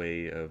has this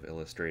way of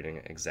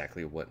illustrating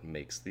exactly what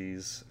makes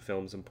these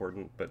films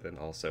important, but then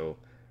also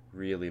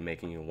really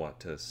making you want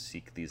to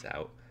seek these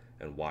out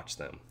and watch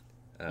them.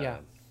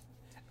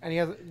 And he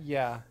has,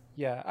 yeah.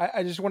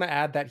 I just want to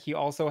add that he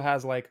also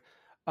has like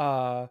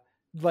the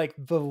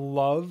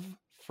love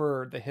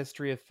for the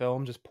history of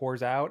film just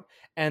pours out,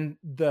 and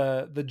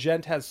the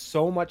gent has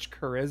so much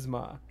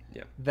charisma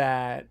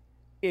that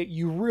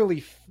you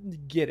really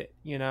get it,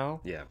 you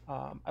know? Yeah.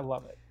 I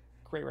love it.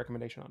 Great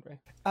recommendation, Andre.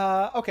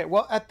 Okay,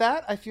 well, at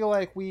that, I feel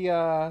like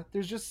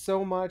there's just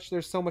so much.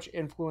 There's so much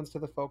influence to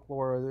the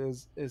folklore.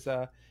 Is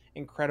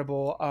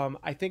incredible.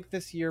 I think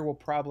this year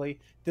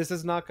this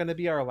is not going to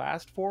be our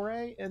last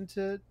foray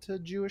into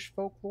Jewish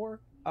folklore.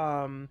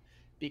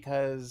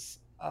 Because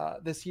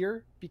this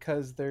year,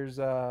 because there's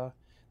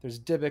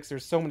Dybbuk,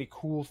 there's so many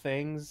cool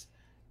things,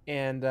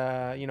 and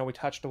we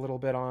touched a little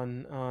bit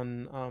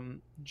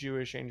on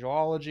Jewish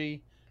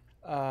angelology.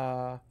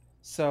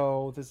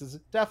 So this is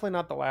definitely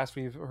not the last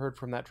we've heard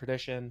from that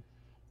tradition,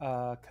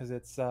 because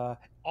it's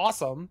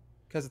awesome,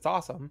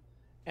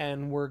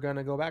 and we're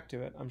gonna go back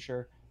to it, I'm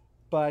sure.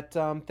 But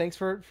thanks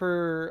for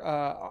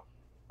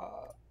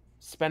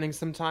spending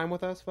some time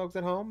with us, folks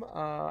at home,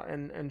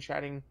 and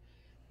chatting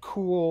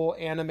cool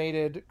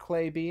animated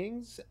clay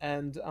beings.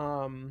 And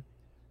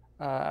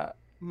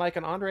Mike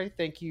and Andre,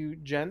 thank you,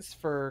 gents,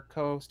 for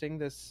co-hosting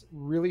this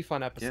really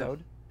fun episode.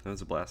 Yeah, that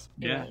was a blast.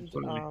 Yeah,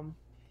 and,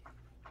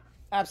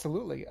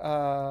 absolutely.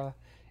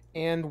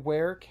 And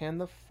where can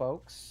the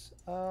folks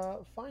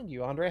find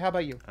you? Andre, how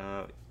about you?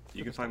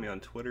 You can find me on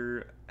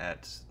Twitter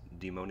at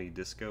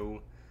DemoniDisco.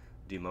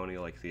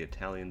 Demoni like the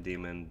Italian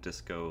demon,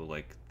 disco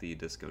like the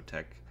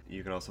discotheque.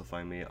 You can also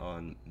find me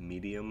on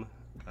Medium.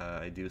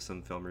 I do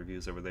some film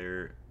reviews over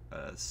there.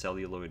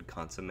 Celluloid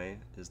Consomme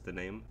is the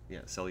name.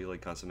 Yeah,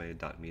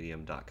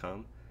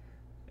 celluloidconsomme.medium.com.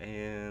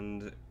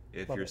 And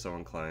if you're so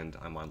inclined,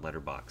 I'm on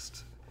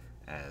Letterboxd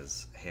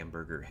as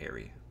Hamburger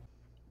Harry.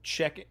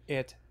 Check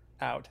it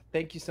out.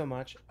 Thank you so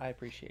much. I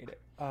appreciate it.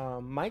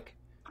 Mike?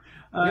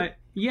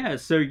 Yeah,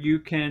 so you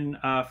can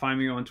find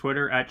me on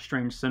Twitter at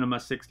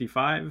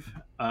StrangeCinema65.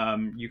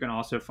 You can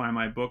also find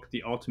my book,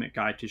 The Ultimate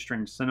Guide to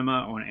Strange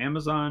Cinema, on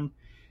Amazon.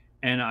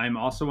 And I'm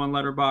also on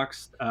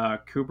Letterboxd,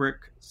 Kubrick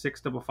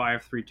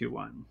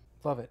 655321.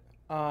 Love it.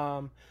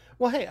 Well,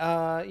 hey,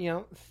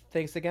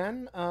 thanks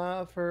again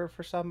for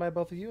stopping by,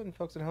 both of you and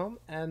folks at home.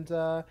 And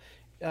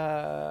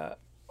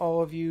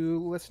all of you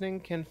listening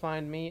can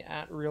find me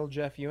at Real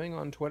Jeff Ewing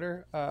on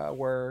Twitter,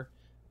 where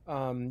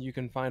you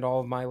can find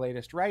all of my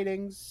latest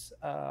writings,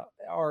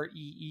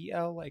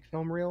 REEL, like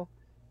film reel.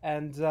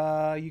 And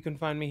you can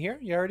find me here.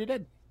 You already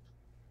did.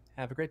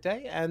 Have a great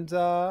day, and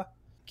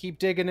keep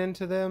digging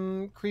into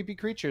them creepy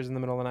creatures in the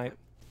middle of the night.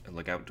 And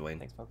look out, Dwayne.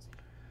 Thanks, folks.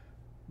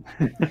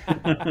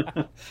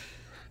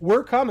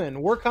 We're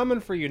coming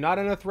for you, not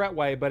in a threat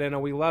way, but in a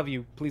we love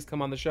you, please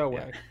come on the show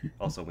way.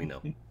 Also, we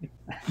know.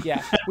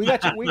 Yeah, we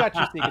got you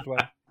secret way.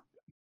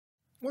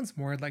 Once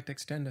more, I'd like to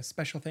extend a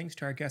special thanks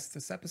to our guests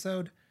this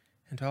episode,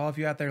 and to all of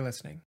you out there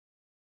listening.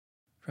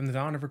 From the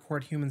dawn of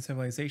recorded human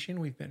civilization,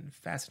 we've been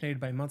fascinated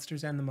by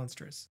monsters and the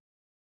monstrous.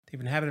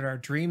 They've inhabited our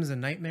dreams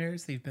and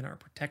nightmares. They've been our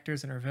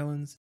protectors and our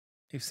villains.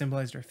 They've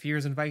symbolized our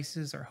fears and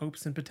vices, our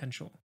hopes and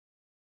potential.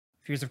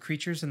 Fears of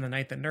creatures and the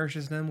night that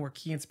nourishes them were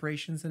key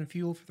inspirations and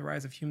fuel for the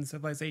rise of human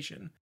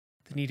civilization,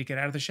 the need to get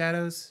out of the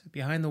shadows,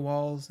 behind the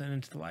walls, and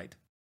into the light.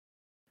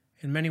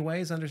 In many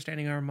ways,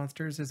 understanding our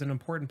monsters is an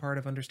important part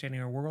of understanding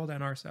our world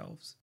and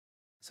ourselves.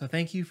 So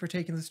thank you for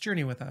taking this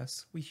journey with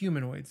us, we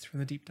humanoids from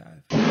the Deep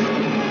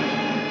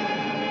Dive.